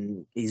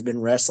 and he's been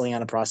wrestling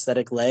on a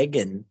prosthetic leg,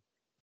 and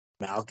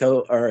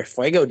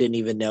Fuego didn't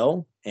even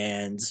know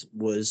and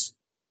was,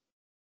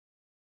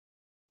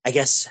 I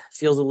guess,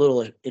 feels a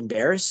little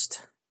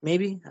embarrassed.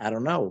 Maybe, I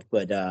don't know,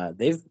 but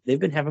they've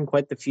been having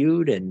quite the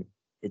feud, and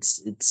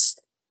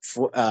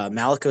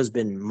Malico's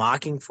been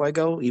mocking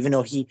Fuego, even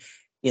though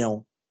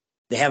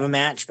they have a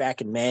match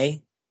back in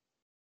May.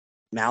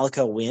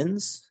 Malico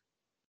wins,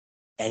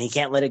 and he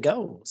can't let it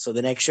go. So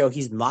the next show,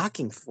 he's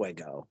mocking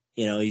Fuego.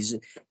 There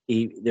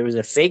was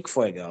a fake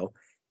Fuego,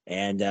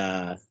 and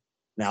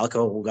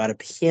Malico got a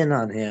pin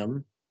on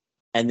him,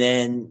 and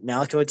then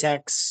Malico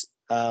attacks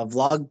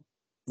vlog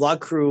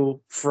crew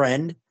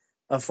friend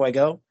of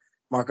Fuego,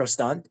 Marco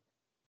Stunt,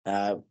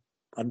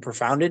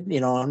 unprofounded,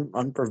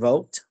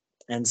 unprovoked.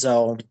 And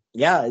so,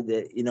 yeah,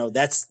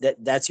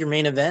 that's your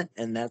main event,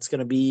 and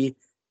that'll be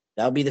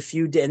the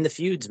feud to end the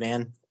feuds,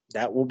 man.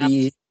 That will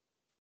be,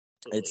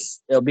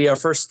 it'll be our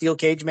first steel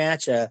cage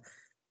match. Real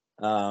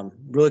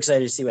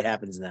excited to see what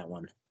happens in that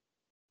one.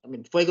 I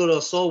mean, Fuego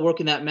del Sol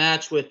working that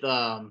match with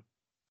the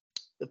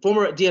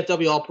former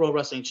DFW All Pro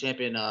Wrestling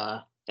Champion,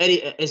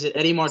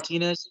 Eddie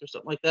Martinez or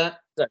something like that?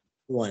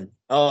 One.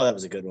 Oh, that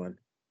was a good one.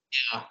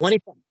 Yeah.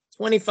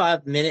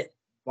 25-minute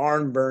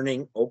barn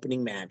burning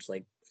opening match.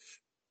 Like,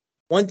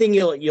 one thing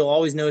you'll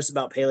always notice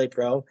about Pele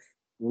Pro,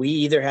 we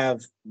either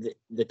have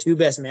the 2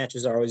 best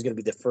matches are always going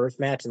to be the first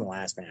match and the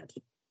last match.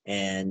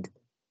 And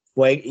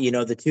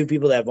the 2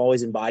 people that have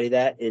always embodied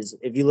that is,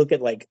 if you look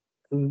at like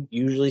who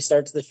usually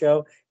starts the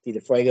show, it's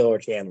either Fuego or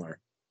Chandler.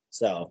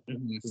 So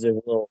there's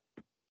a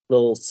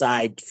little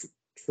side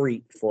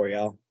treat for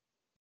y'all.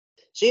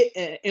 See,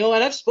 and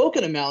I've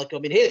spoken to Malico.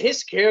 I mean,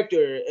 his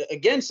character,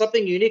 again,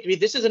 something unique. I mean,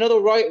 this is another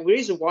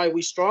reason why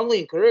we strongly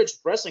encourage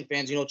wrestling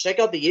fans, check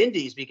out the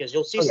indies, because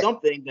you'll see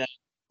something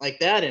like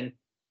that. And,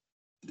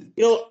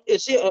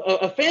 see,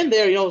 a fan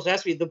there, was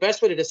asking me the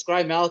best way to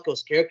describe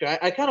Malico's character.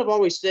 I kind of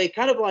always say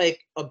kind of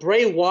like a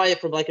Bray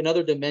Wyatt from like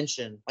another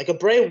dimension, like a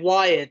Bray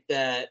Wyatt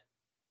that,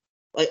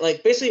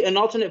 like basically an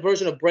alternate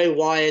version of Bray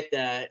Wyatt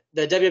that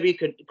the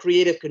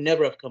WWE could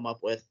never have come up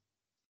with.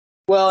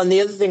 Well, and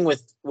the other thing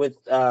with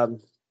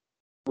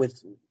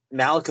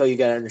Malico, you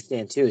got to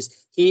understand too,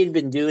 is he had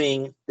been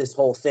doing this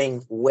whole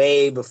thing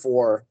way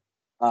before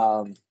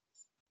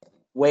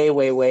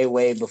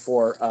way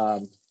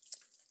before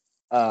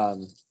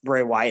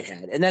Bray Wyatt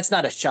had. And that's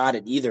not a shot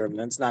at either of them.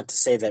 That's not to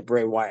say that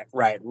Bray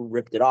Wyatt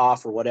ripped it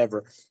off or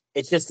whatever.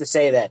 It's just to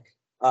say that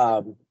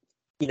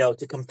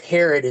to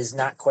compare it is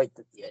not quite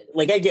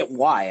like I get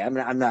why.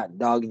 I'm not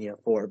dogging you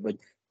for it, but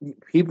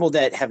people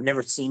that have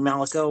never seen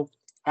Malaco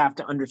have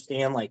to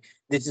understand like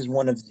this is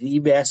one of the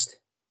best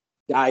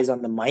guys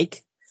on the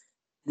mic.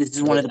 This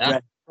is one of the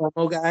best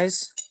promo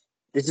guys.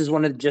 This is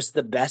one of just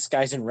the best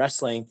guys in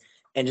wrestling,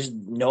 and just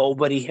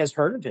nobody has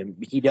heard of him.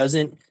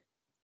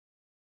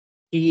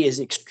 He is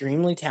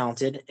extremely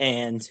talented,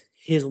 and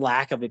his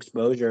lack of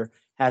exposure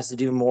has to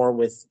do more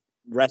with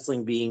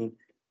wrestling being,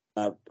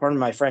 pardon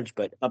my French,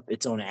 but up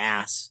its own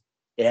ass.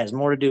 It has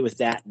more to do with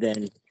that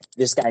than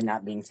this guy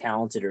not being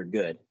talented or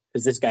good,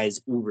 because this guy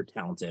is uber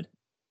talented.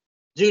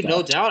 Dude,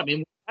 no doubt. I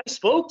mean, I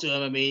spoke to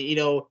him. I mean,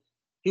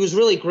 he was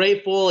really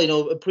grateful,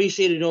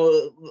 appreciated,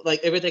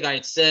 like everything I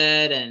had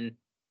said. And,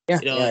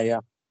 yeah.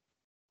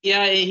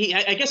 Yeah,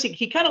 I guess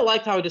he kind of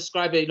liked how I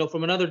described it,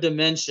 from another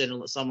dimension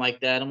or something like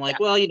that. I'm like,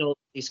 well,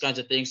 these kinds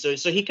of things.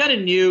 So he kind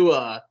of knew.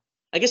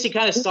 I guess he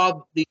kind of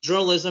saw the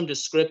journalism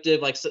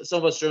descriptive, like some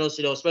of us journalists,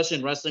 especially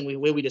in wrestling, the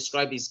way we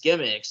describe these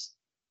gimmicks.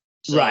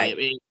 So, right. I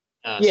mean,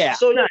 yeah.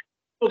 So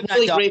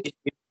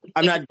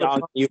I'm not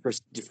dogging you for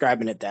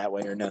describing it that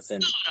way or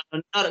nothing.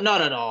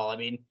 Not at all. I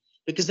mean,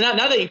 because now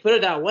that you put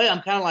it that way,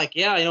 I'm kind of like,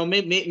 yeah,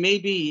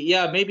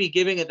 maybe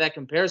giving it that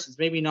comparison is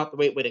maybe not the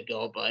right way to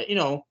go, but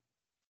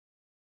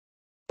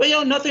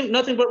But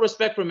nothing but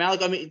respect for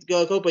Malik. I mean,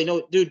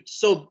 but dude,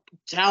 so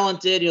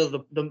talented.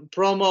 The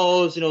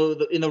promos,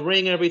 in the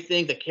ring and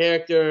everything, the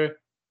character,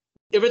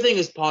 everything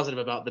is positive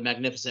about the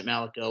magnificent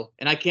Malico,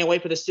 and I can't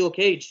wait for the steel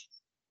cage.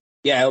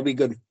 Yeah, it'll be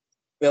good.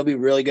 It'll be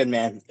really good,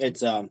 man.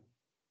 It'll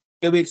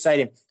be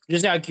exciting.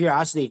 Just out of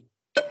curiosity,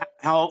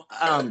 how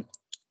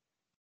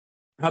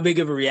big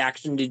of a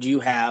reaction did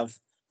you have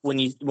when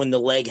the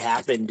leg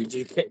happened?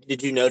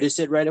 Did you notice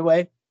it right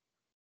away?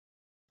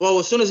 Well,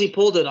 as soon as he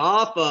pulled it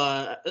off,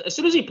 I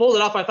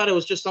thought it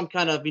was just some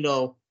kind of,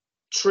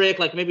 trick,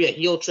 like maybe a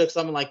heel trick,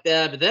 something like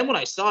that. But then when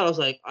I saw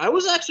it, I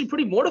was actually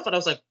pretty mortified. I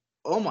was like,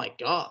 oh my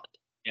God.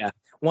 Yeah.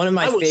 One of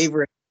my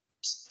favorite.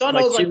 I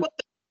was like, what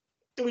the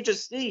did we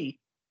just see?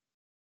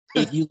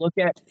 If you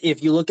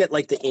look at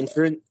like the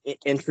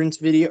entrance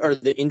video or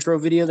the intro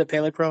video that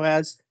Pele Pro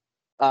has,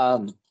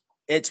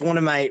 it's one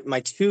of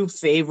my two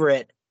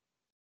favorite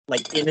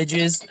like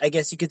images, I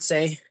guess you could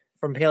say,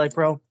 from Pele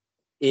Pro.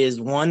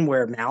 Is one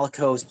where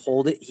Malico's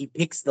hold it. He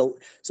picks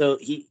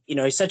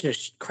he's such a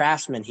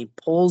craftsman. He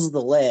pulls the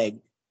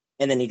leg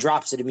and then he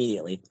drops it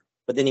immediately.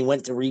 But then he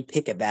went to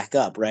re-pick it back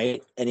up,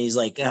 right? And he's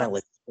like kind of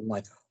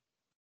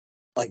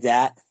like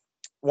that.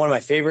 One of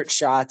my favorite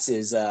shots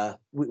is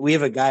we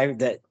have a guy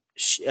that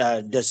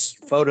does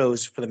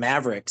photos for the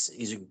Mavericks.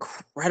 He's an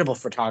incredible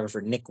photographer,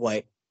 Nick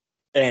White,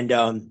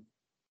 and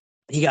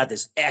he got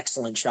this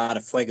excellent shot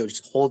of Fuego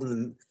just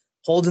holding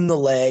the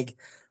leg,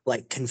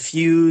 like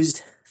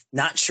confused.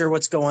 Not sure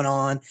what's going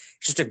on.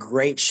 It's just a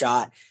great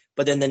shot.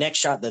 But then the next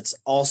shot that's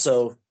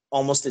also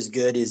almost as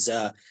good is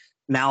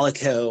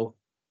Malico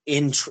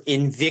in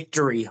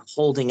victory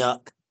holding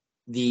up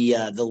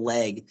the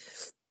leg.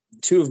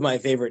 Two of my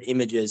favorite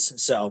images.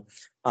 So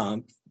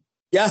our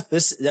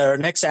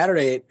next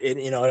Saturday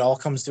it all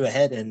comes to a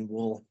head, and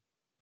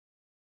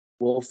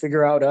we'll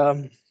figure out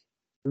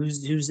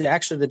who's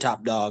actually the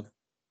top dog.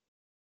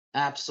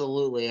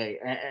 Absolutely,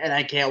 and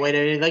I can't wait.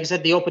 I mean, like I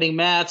said, the opening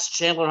match: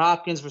 Chandler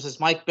Hopkins versus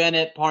Mike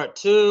Bennett, Part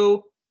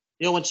 2.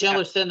 When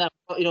Chandler said that,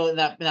 in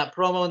that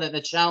promo and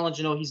the challenge,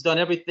 he's done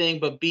everything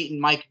but beaten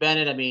Mike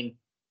Bennett. I mean,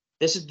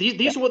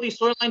 these are what these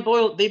storyline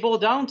boil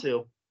down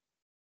to.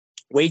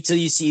 Wait till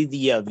you see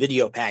the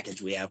video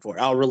package we have for it.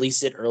 I'll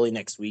release it early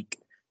next week.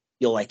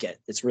 You'll like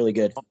it. It's really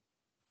good.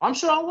 I'm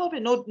sure I'll love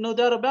it. No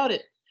doubt about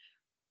it.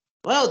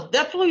 Well,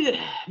 definitely,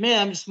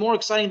 man, I'm just more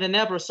exciting than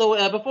ever.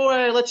 So before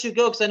I let you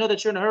go, because I know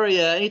that you're in a hurry,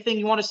 anything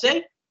you want to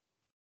say?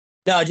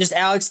 No, just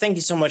Alex, thank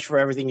you so much for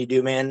everything you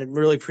do, man.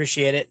 Really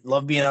appreciate it.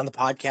 Love being on the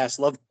podcast.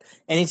 Love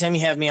anytime you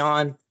have me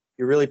on.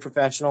 You're really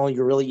professional.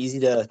 You're really easy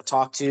to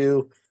talk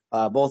to,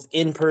 both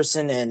in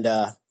person and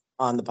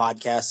on the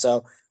podcast.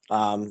 So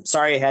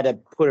sorry I had to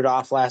put it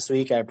off last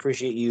week. I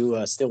appreciate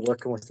you still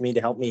working with me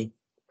to help me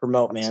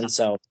promote, man.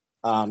 So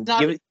I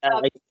guess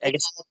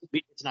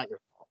it's not your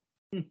fault.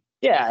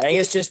 Yeah, I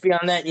guess just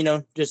beyond that,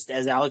 just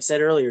as Alex said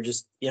earlier,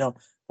 just,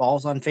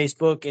 follows on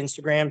Facebook,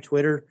 Instagram,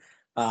 Twitter.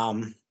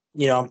 I'm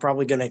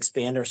probably going to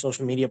expand our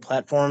social media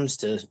platforms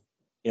to,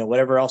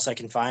 whatever else I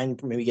can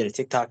find, maybe get a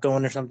TikTok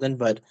going or something.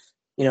 But,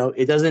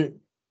 it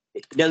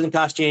doesn't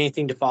cost you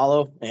anything to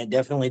follow, and it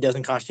definitely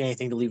doesn't cost you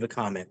anything to leave a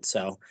comment.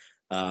 So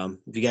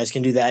if you guys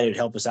can do that, it'd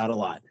help us out a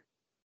lot.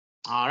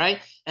 All right.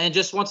 And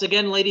just once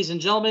again, ladies and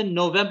gentlemen,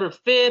 November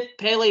 5th,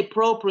 Pele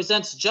Pro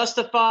presents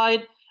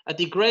Justified at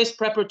the Grace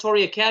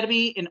Preparatory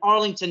Academy in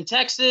Arlington,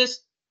 Texas.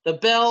 The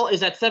bell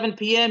is at 7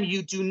 p.m.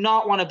 You do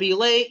not want to be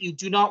late. You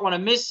do not want to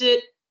miss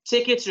it.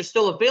 Tickets are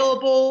still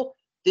available.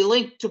 The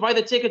link to buy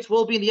the tickets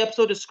will be in the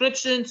episode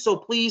description, so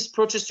please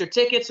purchase your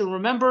tickets. And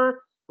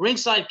remember,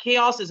 Ringside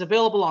Chaos is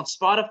available on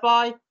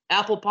Spotify,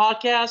 Apple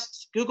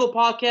Podcasts, Google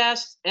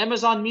Podcasts,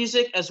 Amazon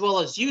Music, as well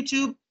as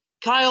YouTube.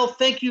 Kyle,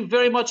 thank you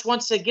very much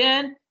once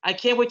again. I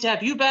can't wait to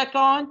have you back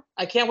on.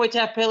 I can't wait to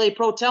have Pele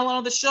Pro Talent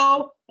on the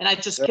show. And I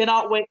just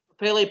cannot wait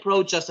for Pele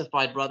Pro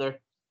Justified, brother.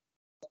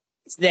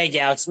 Thank you,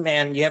 Alex.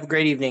 Man, you have a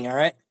great evening, all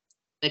right?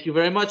 Thank you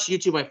very much. You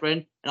too, my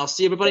friend. And I'll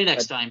see everybody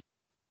next time.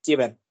 See you,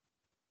 man.